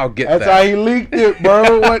you shall get That's how he leaked it,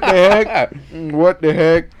 bro. What the heck? What the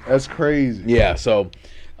heck? That's crazy. Yeah, so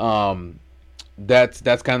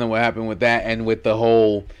that's kind of what happened with that, and with the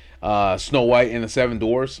whole Snow White and the Seven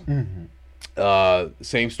Dwarfs. Mm-hmm.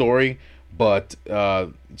 Same story, but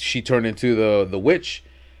she turned into the witch.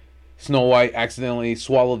 Snow White accidentally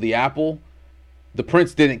swallowed the apple. The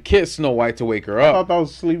prince didn't kiss Snow White to wake her up. I thought that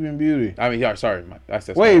was Sleeping Beauty. I mean, yeah, sorry, I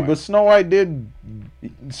said. Wait, but Snow White did.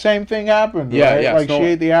 Same thing happened. Yeah, right? yeah. Like, she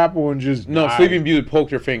ate the apple and just died. Sleeping Beauty poked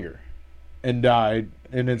her finger and died,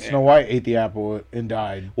 and then Snow White ate the apple and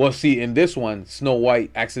died. Well, see, in this one, Snow White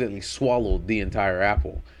accidentally swallowed the entire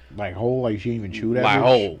apple. Like whole, like she didn't even chew that. Like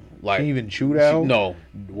whole, like she didn't even chew that. No.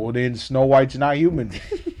 Well, then Snow White's not human.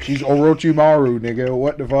 She's Orochimaru, nigga.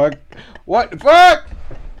 What the fuck? What the fuck?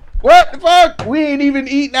 What the fuck? We ain't even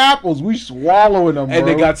eating apples. We swallowing them, and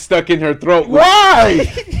bro. They got stuck in her throat.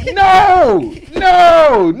 Why? No.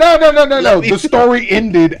 The story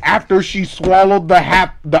ended after she swallowed the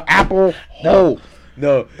apple whole.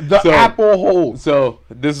 No, apple whole. So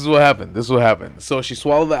this is what happened. So she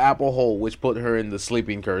swallowed the apple whole, which put her in the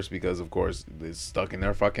sleeping curse because, of course, it's stuck in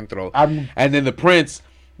her fucking throat. And then the prince.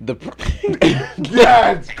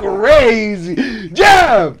 That's crazy,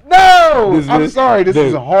 Jeff. No, I'm sorry. This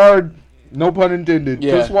is hard. No pun intended.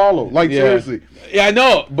 To swallow. Like, seriously. Yeah, I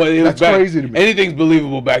know, but that's crazy to me. Anything's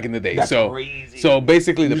believable back in the day. That's crazy. So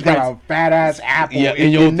basically, you got a fat ass apple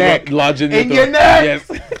in your neck. In your neck. Yes.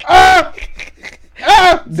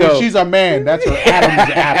 So, she's a man. That's her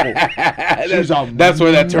Adam's apple. That's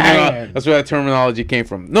where that terminology came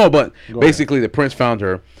from. No, but basically the prince found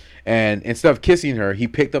her, and instead of kissing her, he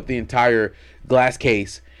picked up the entire glass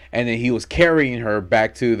case, and then he was carrying her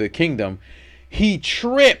back to the kingdom. He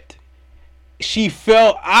tripped. She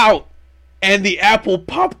fell out, and the apple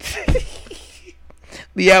popped.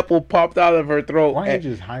 The apple popped out of her throat. Why did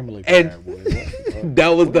you just Heimlich? And that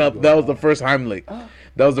was the first Heimlich.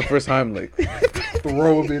 That was the first Heimlich.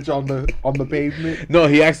 Throw a bitch on the pavement. No,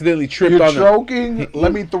 he accidentally tripped. You're choking.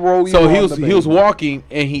 Let me throw you. So he was walking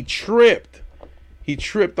and he tripped. He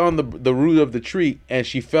tripped on the root of the tree and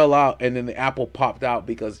she fell out, and then the apple popped out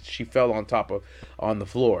because she fell on the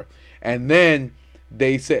floor. And then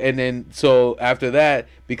they said, and then so after that,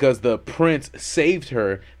 because the prince saved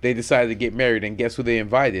her, they decided to get married. And guess who they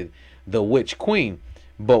invited? The witch queen.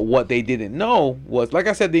 But what they didn't know was, like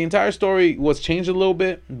I said, the entire story was changed a little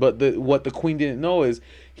bit. But what the queen didn't know is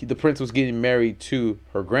the prince was getting married to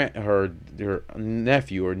her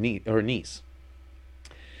nephew or her niece.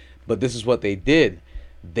 But this is what they did: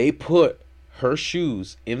 they put her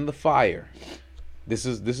shoes in the fire. This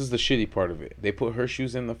is the shitty part of it. They put her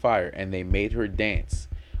shoes in the fire and they made her dance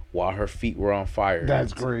while her feet were on fire.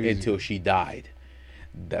 That's crazy. Until she died.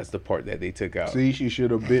 That's the part that they took out. See, she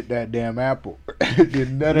should have bit that damn apple.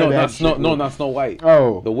 Not Snow White.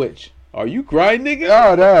 Oh, the witch. Are you crying, nigga?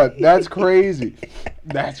 Oh, that's crazy.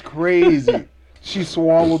 That's crazy. She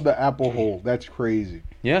swallowed the apple whole. That's crazy.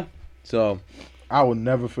 Yeah. So I will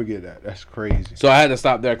never forget that. That's crazy. So I had to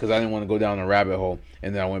stop there because I didn't want to go down a rabbit hole,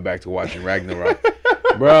 and then I went back to watching Ragnarok,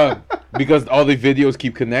 bruh, because all the videos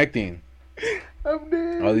keep connecting. I'm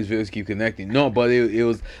dead. All these videos keep connecting. No, but it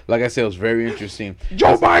was, like I said, it was very interesting.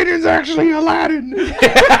 Joe Biden's actually Aladdin.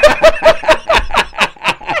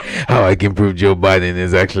 How I can prove Joe Biden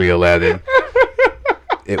is actually Aladdin.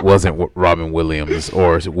 It wasn't Robin Williams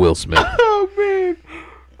or Will Smith. Oh, man.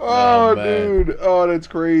 Oh, man. Dude. Oh, that's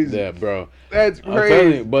crazy. Yeah, bro. That's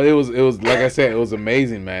crazy. You, but it was like I said, it was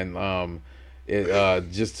amazing, man.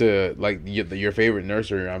 Just to like your favorite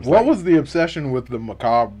nursery. What was the obsession with the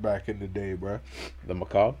macabre back in the day, bro? The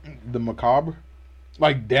macabre? The macabre?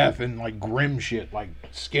 Like death and like grim shit, like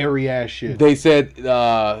scary ass shit. They said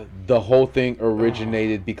the whole thing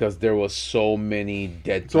originated because there was so many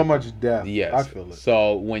dead people. So much death. Yes. I feel it.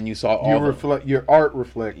 So when you saw your art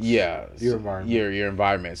reflects your environment. Your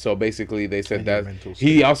environment. So basically they said that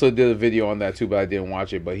he also did a video on that too, but I didn't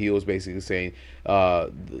watch it. But he was basically saying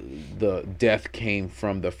the death came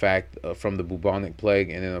from the fact from the bubonic plague,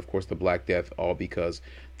 and then of course the Black Death, all because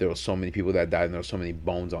there were so many people that died and there were so many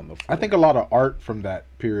bones on the floor. I think a lot of art from that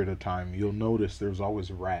period of time, you'll notice there's always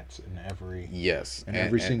rats in every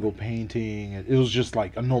single painting. It was just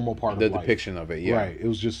like a normal part of life. The depiction of it, yeah. Right.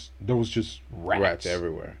 There was just rats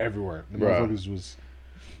everywhere. Everywhere. The motherfuckers was.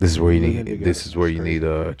 This is where you need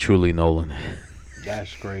Truly Nolan.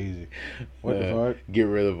 That's crazy. What the fuck? Get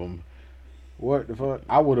rid of them. What the fuck?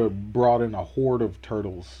 I would have brought in a horde of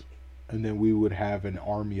turtles, and then we would have an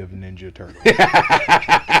army of Ninja Turtles.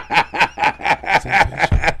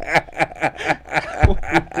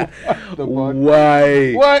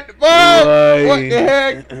 Why? What? Why? What the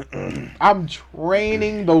heck? I'm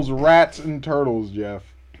training those rats and turtles, Jeff.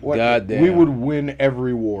 Goddamn. We would win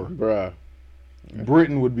every war. Bruh.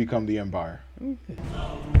 Britain would become the empire.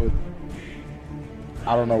 But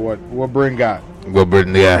I don't know what Britain got. What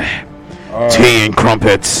Britain got? Tea and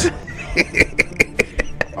crumpets.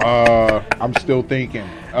 I'm still thinking.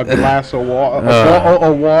 A glass of water. A bottle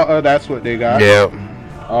of water, that's what they got. Yeah.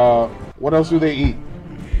 What else do they eat?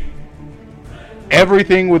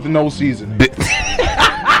 Everything with no seasoning.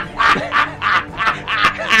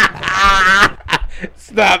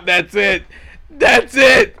 Stop, that's it. That's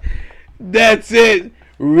it. That's it.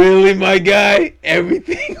 Really, my guy?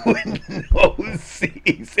 Everything with no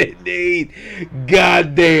seasoning.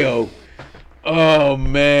 Goddamn. Oh,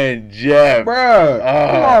 man, Jeff. Bruh.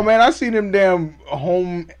 Come on, man. I seen them damn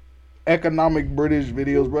home economic British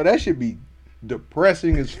videos, bro. That should be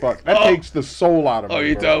depressing as fuck. That takes the soul out of me. Oh,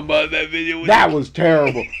 you talking about that video? That was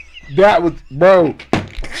terrible. That was, bro.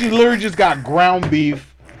 She literally just got ground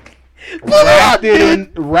beef.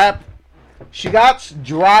 She got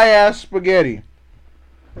dry ass spaghetti.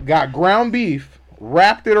 Got ground beef,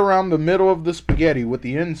 wrapped it around the middle of the spaghetti with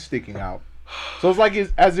the end sticking out. So it's like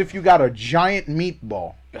as if you got a giant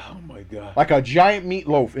meatball. Oh my god. Like a giant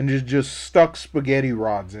meatloaf and just stuck spaghetti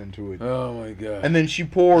rods into it. Oh my god. And then she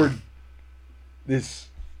poured this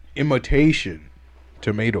imitation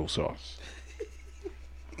tomato sauce.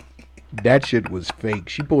 That shit was fake.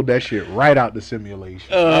 She pulled that shit right out the simulation.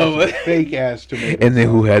 Fake ass tomato. And then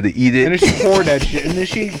who had to eat it? And then she poured that shit. And then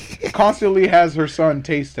she constantly has her son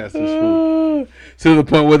taste test his food. To the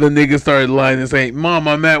point where the nigga started lying and saying, "Mom,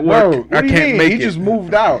 I'm at work. Bro, I can't make it." He just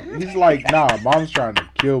moved out. He's like, "Nah, mom's trying to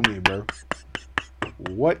kill me, bro."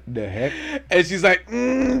 What the heck? And she's like,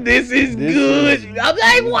 "This is good." I'm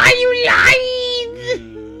like, "Why you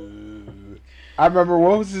lying?" I remember,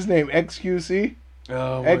 what was his name? XQC.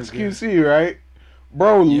 Oh, XQC, right?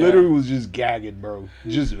 Bro, literally was just gagging, bro.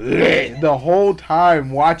 Just the whole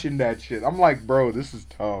time watching that shit. I'm like, bro, this is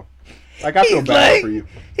tough. Like, I feel bad for you.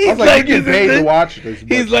 I was like, you get paid to watch this.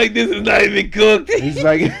 He's like, this is not even cooked. He's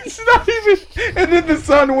like, it's not even. And then the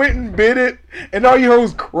son went and bit it, and all you heard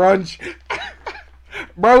was crunch.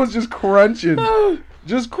 Bro was just crunching.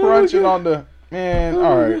 Just crunching on the. Man,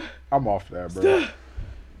 alright. I'm off that, bro.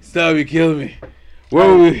 Stop, you're killing me. Where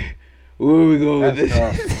are we going with this?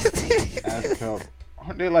 Tough. That's tough.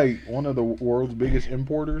 Aren't they like one of the world's biggest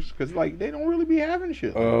importers? Because, like, they don't really be having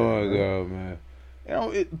shit. Like my God, man. You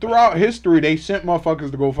know, throughout history, they sent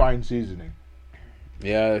motherfuckers to go find seasoning.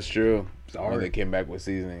 Yeah, that's true. Sorry. They came back with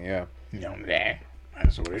seasoning, yeah. You know,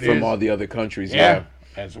 that's what it is. From all the other countries, yeah.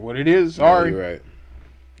 That's what it is. Sorry. Yeah, you're right.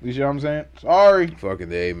 You see what I'm saying? Sorry.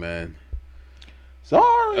 Fucking A, man.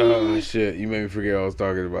 Sorry. Oh, shit. You made me forget what I was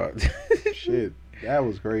talking about. Shit. That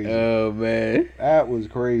was crazy. Oh, man. That was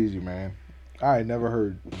crazy, man. I had never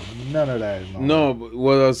heard none of that. No, but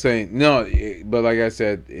what I was saying. No, but like I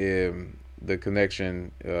said, the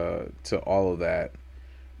connection to all of that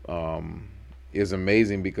is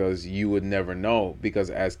amazing because you would never know. Because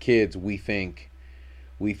as kids, we think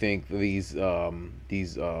these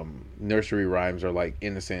nursery rhymes are like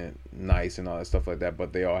innocent, nice, and all that stuff like that,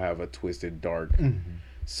 but they all have a twisted, dark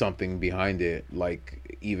something behind it.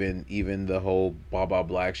 Like even the whole Baba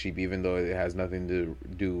Black Sheep, even though it has nothing to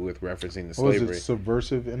do with referencing the slavery. What was it?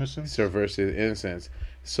 Subversive Innocence. Subversive Innocence.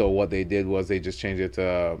 So what they did was they just changed it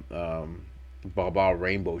to Baba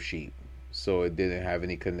Rainbow Sheep, so it didn't have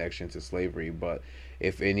any connection to slavery. But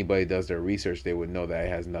if anybody does their research, they would know that it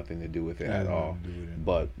has nothing to do with it at all.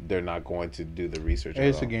 But they're not going to do the research.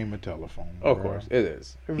 It's a game of telephone. Of course, it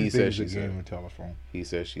is. He says she's a game of telephone. He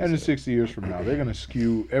says she's. And in 60 years from now, they're gonna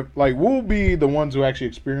skew. Like, we'll be the ones who actually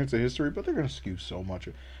experience the history, but they're gonna skew so much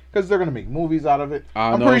because they're gonna make movies out of it.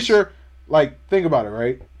 I'm pretty sure. Like, think about it,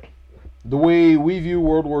 right? The way we view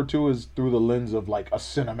World War II is through the lens of like a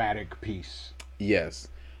cinematic piece. Yes.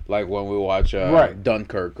 Like when we watch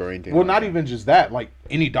Dunkirk or anything. Well, not even just that. Like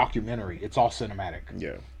any documentary, it's all cinematic.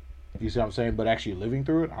 Yeah. You see what I'm saying? But actually living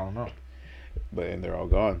through it, I don't know. And they're all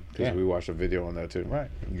gone because we watched a video on that too. Right.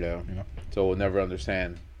 Yeah. You know. So we'll never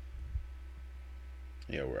understand.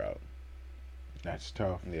 Yeah, we're out. That's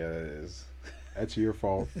tough. Yeah, that is. That's your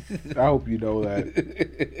fault. I hope you know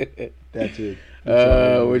that. That's it.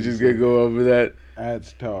 We're just gonna go over that.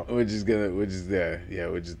 That's tough. We'll just do that.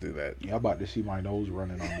 Yeah, I'm about to see my nose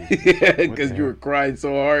running on this. Yeah, because you were crying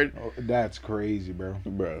so hard. Oh, that's crazy, bro.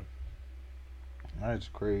 That's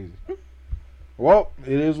crazy. Well,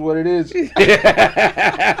 it is what it is.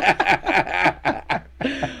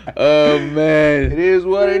 Oh man, it is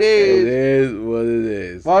what it is. It is what it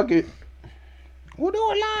is. Fuck it. We'll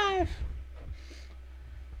do it live.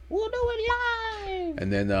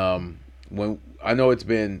 And then when I know it's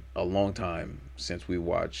been a long time since we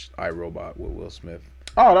watched iRobot with Will Smith.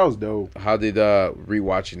 Oh, that was dope. How did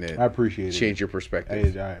rewatching it? I appreciate it. Change your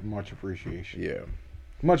perspective. Much appreciation. Yeah,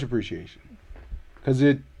 much appreciation. Because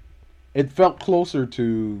it felt closer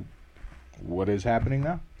to what is happening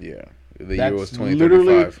now. Yeah, the year was 2035.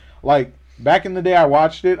 Literally, like back in the day, I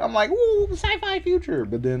watched it. I'm like, ooh, sci-fi future.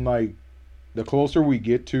 But then like, the closer we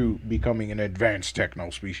get to becoming an advanced techno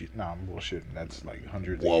species, I'm bullshitting. That's like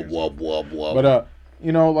hundreds of years. But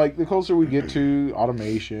you know, like the closer we get to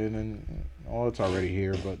automation, and it's already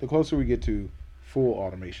here. But the closer we get to full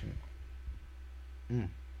automation,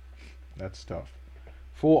 that's tough.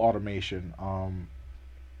 Full automation,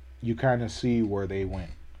 you kind of see where they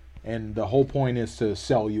went, and the whole point is to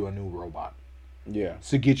sell you a new robot. Yeah.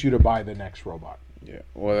 To get you to buy the next robot. Yeah.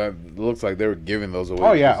 Well, that looks like they were giving those away.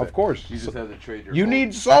 Oh yeah, of course. You just had to trade your. You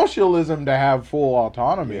need socialism to have full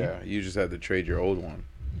autonomy. Yeah. You just had to trade your old one.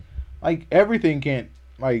 Like everything can't.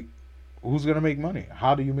 Like, who's gonna make money?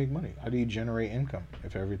 How do you make money? How do you generate income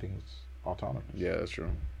if everything's autonomous? Yeah, that's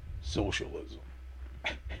true. Socialism.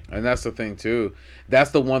 And that's the thing too.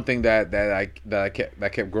 That's the one thing that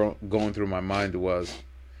kept going through my mind was,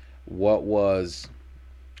 what was.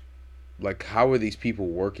 Like, how are these people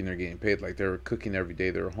working or getting paid? Like, they're cooking every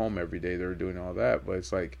day, they're home every day, they're doing all that. But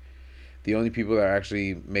it's like, The only people that are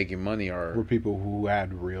actually making money were people who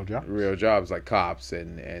had real jobs, like cops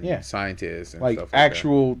and scientists and like stuff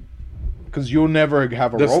actual. Because you'll never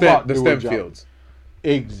have a robot the do STEM a job. Fields.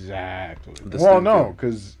 Exactly. Well, no,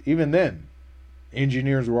 because even then,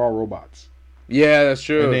 engineers were all robots. Yeah, that's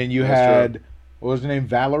true. And then you had what was her name?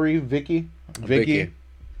 Vicky.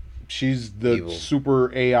 She's the Evil.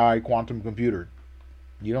 super AI quantum computer.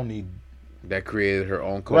 You don't need that created her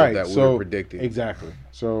own code that we were predicting. Exactly.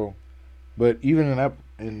 So, but even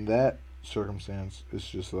in that circumstance, it's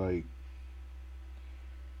just like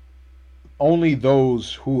only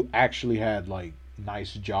those who actually had like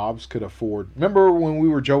nice jobs could afford. Remember when we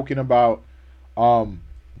were joking about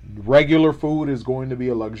regular food is going to be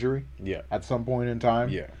a luxury? Yeah. At some point in time?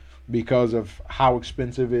 Yeah. Because of how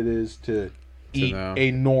expensive it is to eat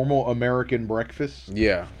a normal American breakfast.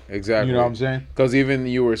 Yeah, exactly. You know what I'm saying? Because even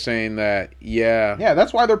you were saying that, yeah,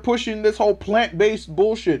 that's why they're pushing this whole plant-based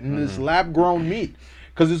bullshit and this lab-grown meat,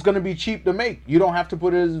 because it's going to be cheap to make. You don't have to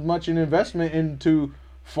put as much an investment into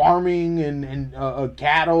farming and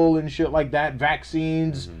cattle and shit like that,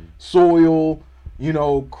 vaccines, soil,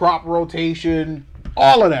 crop rotation,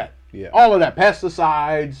 all of that. Yeah, all of that,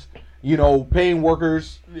 pesticides. Paying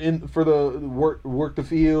workers for the work the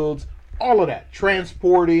fields. All of that,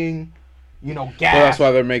 transporting, gas. Well, that's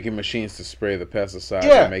why they're making machines to spray the pesticides.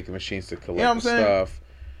 They're making machines to collect the stuff.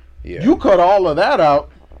 Yeah, you cut all of that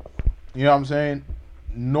out. You know what I'm saying?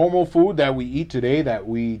 Normal food that we eat today,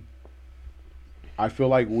 I feel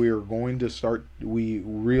like we're going to start. We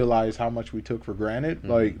realize how much we took for granted.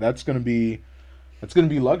 Like that's gonna be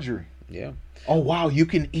luxury. Yeah. Oh wow, you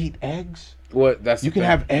can eat eggs. You can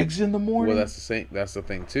have eggs in the morning. Well, that's the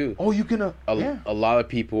thing too. Oh, you can. A lot of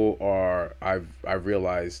people I've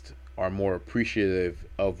realized are more appreciative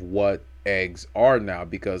of what eggs are now,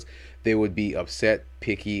 because they would be upset,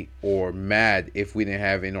 picky, or mad if we didn't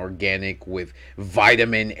have an organic with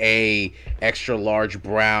vitamin A, extra large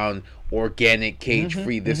brown, organic, cage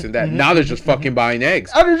free, this and that. Now they're just fucking buying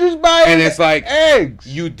eggs. They're just buying and it's like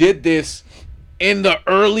eggs. You did this in the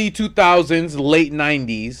early 2000s, late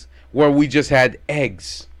 90s. Where we just had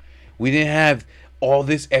eggs. We didn't have all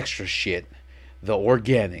this extra shit. The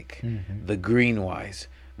organic, the green wise,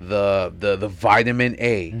 the vitamin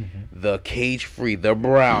A, the cage free, the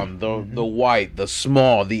brown, the white, the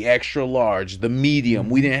small, the extra large, the medium.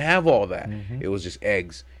 We didn't have all that. It was just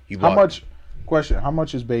eggs. How much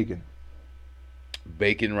is bacon?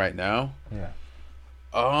 Bacon right now? Yeah.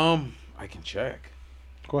 I can check.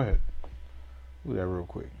 Go ahead. Do that real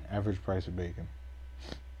quick. Average price of bacon.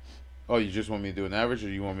 Oh, you just want me to do an average, or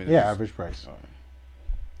you want me to? Yeah, average price. All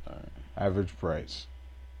right. Average price.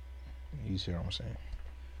 You see what I'm saying?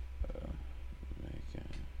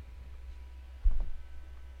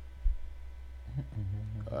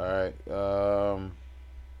 All right.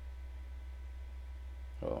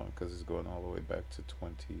 Hold on, because it's going all the way back to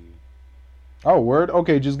 20. Oh, word.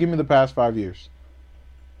 Okay, just give me the past 5 years.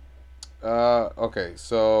 Okay,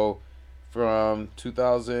 so from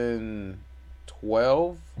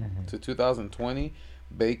 2012 to 2020,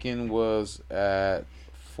 bacon was at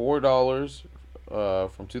 $4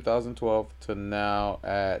 from 2012 to now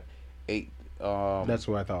at $8. That's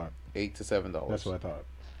what I thought. $8 to $7. That's what I thought.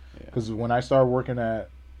 Because when I started working at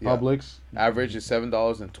Publix, average is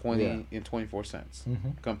 $7.24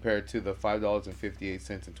 compared to the $5.58 in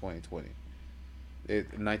 2020.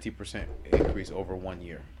 90% increase over 1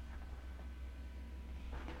 year.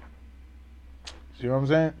 See what I'm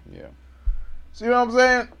saying? Yeah. See what I'm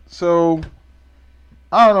saying? So,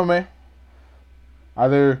 I don't know, man.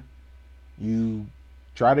 Either you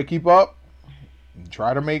try to keep up, you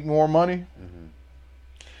try to make more money.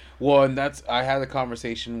 Well, and I had a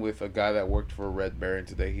conversation with a guy that worked for Red Baron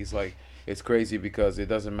today. He's like, it's crazy because it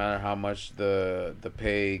doesn't matter how much the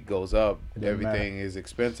pay goes up, everything is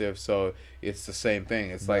expensive, so it's the same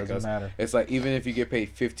thing. It's like it's like even if you get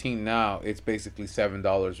paid $15 now, it's basically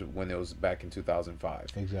 $7 when it was back in 2005.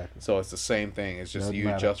 Exactly. So it's the same thing. It's just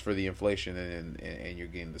you adjust for the inflation and you're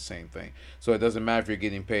getting the same thing. So it doesn't matter if you're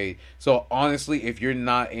getting paid. So honestly, if you're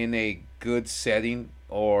not in a good setting,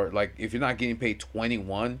 or like if you're not getting paid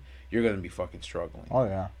 21, you're gonna be fucking struggling. Oh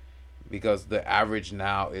yeah. Because the average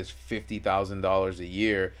now is $50,000 a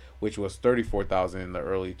year, which was $34,000 in the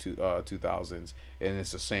early 2000s, and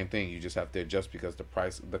it's the same thing. You just have to adjust because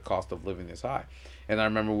the cost of living is high. And I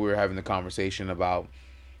remember we were having a conversation about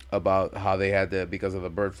how they had because of the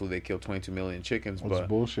bird flu, they killed 22 million chickens. That's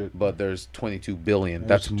bullshit. But there's 22 billion.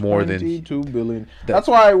 That's more than 22 billion. That's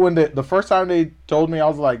why when the first time they told me, I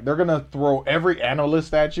was like, they're gonna throw every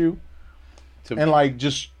analyst at you, and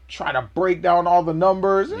just try to break down all the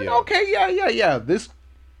numbers. And okay, yeah. This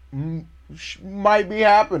might be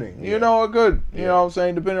happening. Yeah. You know, it could. You know what I'm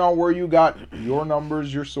saying? Depending on where you got your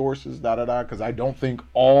numbers, your sources, because I don't think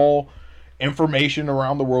all information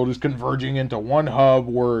around the world is converging into one hub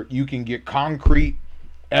where you can get concrete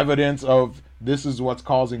evidence of this is what's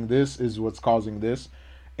causing this, is what's causing this.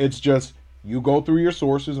 It's just you go through your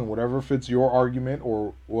sources and whatever fits your argument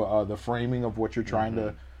or the framing of what you're trying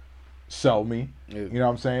to sell me. You know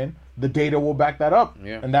what I'm saying? The data will back that up.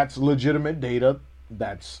 Yeah. And that's legitimate data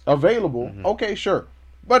that's available. Okay, sure.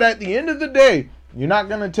 But at the end of the day, you're not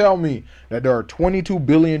going to tell me that there are 22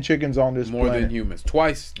 billion chickens on this planet. More than humans.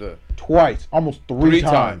 Twice, almost three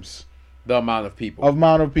times the amount of people.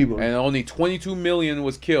 And only 22 million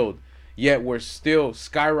was killed. Yet we're still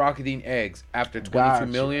skyrocketing eggs after 22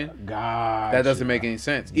 million. That doesn't make any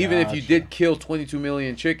sense. Even if you did kill 22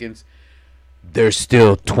 million chickens, there's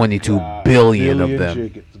still 22 billion of them.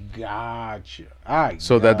 Chickens. Gotcha.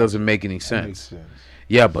 So that doesn't make any sense. That makes sense.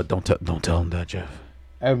 Yeah, but don't tell them that, Jeff.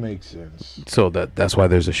 That makes sense. So that's why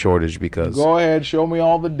there's a shortage, because go ahead, show me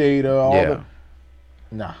all the data.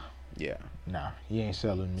 Nah. Yeah. Nah, you ain't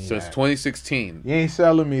selling me since that. 2016. You ain't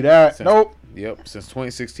selling me that. Nope. Yep. Since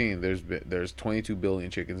 2016, there's 22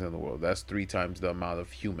 billion chickens in the world. That's 3 times the amount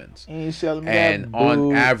of humans. You ain't selling me and that.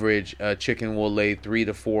 On average, a chicken will lay 3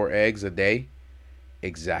 to 4 eggs a day.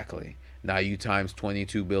 Exactly. Now you times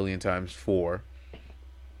 22 billion times 4.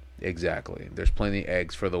 Exactly. There's plenty of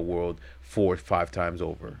eggs for the world 4 to 5 times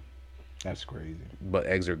over. That's crazy. But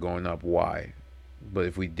eggs are going up. Why? But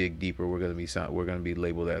if we dig deeper, we're gonna be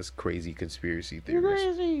labeled as crazy conspiracy theorists.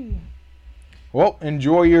 You're crazy. Well,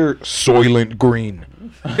 enjoy your Soylent Green.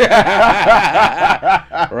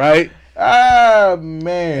 Right? Ah,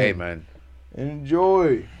 man. Hey, man.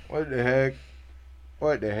 Enjoy. What the heck?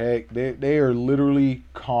 They are literally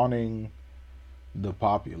conning the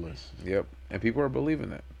populace. Yep. And people are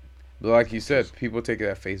believing it. But like you said, people take it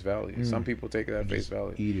at face value. Some people take it at face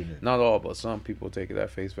value. Eating it. Not all, but some people take it at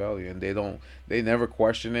face value, and they never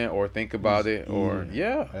question it or think about it or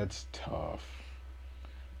yeah. That's tough.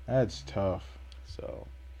 So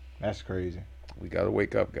that's crazy. We gotta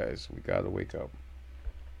wake up, guys. We gotta wake up.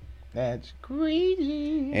 That's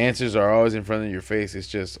crazy. Answers are always in front of your face. It's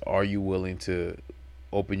just, are you willing to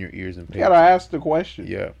open your ears and pay? You gotta ask the question.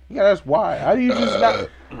 Yeah. You gotta ask why. How do you just not?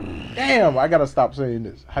 Damn, I gotta stop saying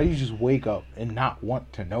this. How do you just wake up and not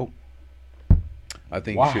want to know? I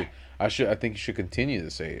think why? you should. I think you should continue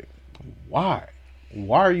to say it. Why?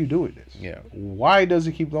 Why are you doing this? Yeah. Why does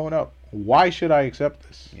it keep going up? Why should I accept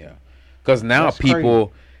this? Yeah. Because now That's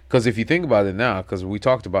people. Because if you think about it now, because we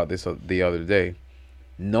talked about this the other day,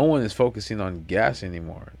 no one is focusing on gas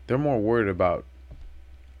anymore. They're more worried about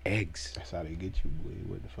eggs. That's how they get you, boy.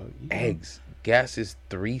 What the fuck? Eggs. Gas is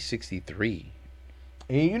 $3.63.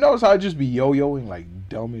 And you notice how it just be yo-yoing like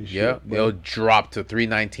dumb as shit. Yeah, it'll drop to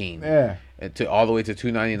 $3.19. Yeah. And to all the way to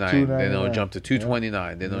 $2.99. Then it'll jump to $2.29.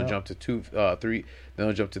 Yeah. Then it'll jump to $3. Then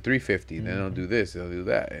it'll jump to $3.50. Then it'll do this. It'll do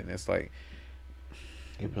that. And it's like,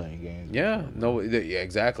 you're playing games. yeah, no, yeah,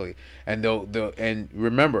 exactly. And and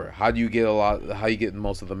remember, how do you get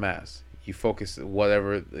most of the mass? You focus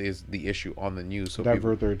whatever is the issue on the news. So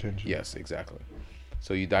divert their attention. Yes, exactly.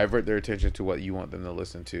 So you divert their attention to what you want them to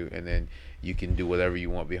listen to, and then you can do whatever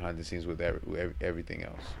you want behind the scenes with everything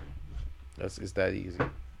else. It's that easy.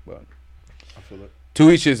 But I feel it.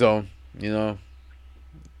 To each his own. You know.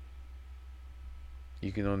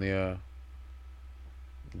 You can only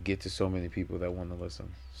get to so many people that want to listen.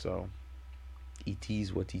 So,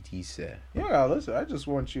 ET's what ET said. Yeah, listen. I just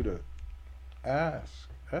want you to ask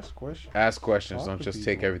questions. Ask questions. Talk Don't to just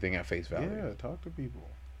people. take everything at face value. Yeah, talk to people.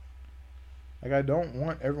 Like, I don't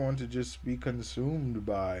want everyone to just be consumed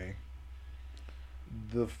by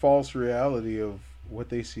the false reality of what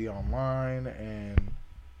they see online and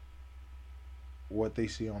what they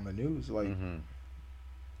see on the news. Like,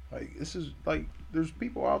 like this is like there's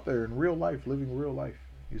people out there in real life living real life.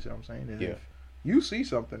 You see what I'm saying? And if you see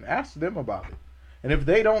something, ask them about it. And if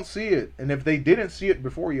they don't see it, and if they didn't see it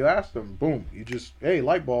before you asked them, boom, you just, hey,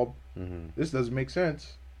 light bulb. This doesn't make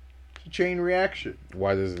sense. It's a chain reaction.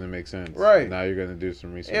 Why doesn't it make sense? Right. Now you're going to do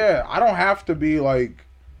some research. Yeah, I don't have to be like,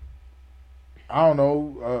 I don't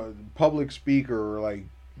know, public speaker or like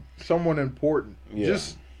someone important. Yeah.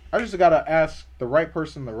 I just got to ask the right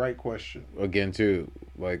person the right question. Again, too,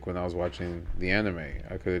 like when I was watching the anime,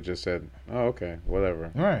 I could have just said, oh, okay,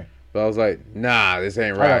 whatever. Right. But I was like, nah, this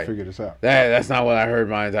ain't right. I gotta figure this out. That's not what I heard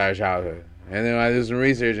my entire childhood. And then I do some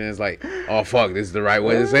research, and it's like, oh, fuck, this is the right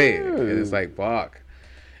way to say it. And it's like, fuck.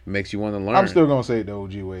 It makes you want to learn. I'm still going to say it the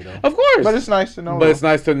OG way, though. Of course. But it's nice to know. But it's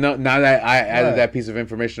nice to know, now that I added that piece of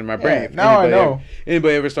information in my brain. Now I know.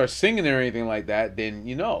 Anybody ever starts singing or anything like that, then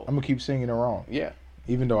you know. I'm going to keep singing it wrong. Yeah.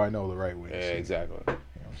 even though I know the right way to see exactly. it. You know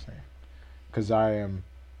what I'm saying? Because I am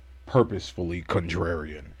purposefully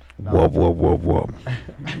contrarian. Whoop, whoop, whoop, whoop.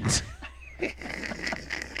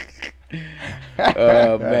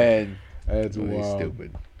 Oh, man. That's really wild.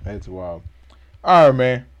 stupid. That's wild. All right,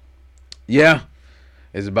 man. Yeah.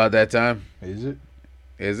 It's about that time. Is it?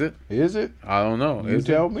 Is it? Is it? I don't know. You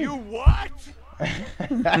tell me. You what?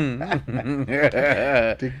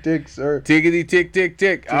 Tick, tick, sir. Tickety, tick, tick,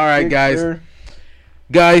 tick. Tick, All right, tick, guys. sir.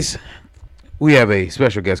 Guys, we have a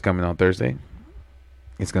special guest coming on Thursday.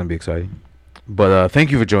 It's going to be exciting. But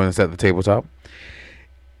thank you for joining us at the tabletop.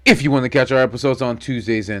 If you want to catch our episodes on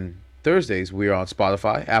Tuesdays and Thursdays, we are on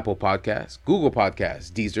Spotify, Apple Podcasts, Google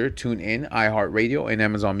Podcasts, Deezer, TuneIn, iHeartRadio, and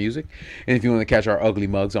Amazon Music. And if you want to catch our ugly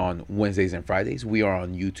mugs on Wednesdays and Fridays, we are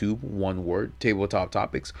on YouTube, one word, Tabletop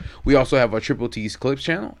Topics. We also have our Triple T's Clips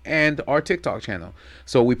channel and our TikTok channel.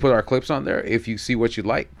 So we put our clips on there. If you see what you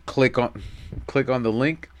like, click on the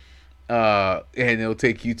link, and it'll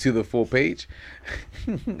take you to the full page.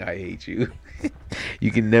 I hate you.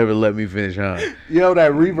 You can never let me finish, huh? Yo,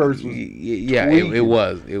 that reverse was yeah, it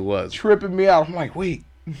was tripping me out. I'm like, wait.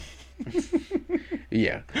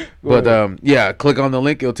 Yeah. Go But yeah, click on the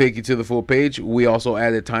link, it'll take you to the full page. We also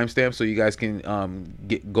added timestamps so you guys can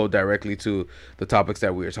go directly to the topics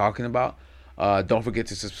that we were talking about. Don't forget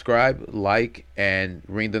to subscribe, like, and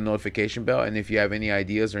ring the notification bell. And if you have any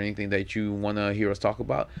ideas or anything that you want to hear us talk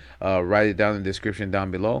about, write it down in the description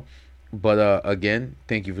down below. But again,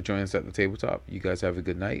 thank you for joining us at the tabletop. You guys have a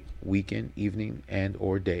good night, weekend, evening, and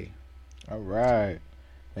or day. All right.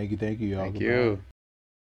 Thank you, y'all. Thank Goodbye. you.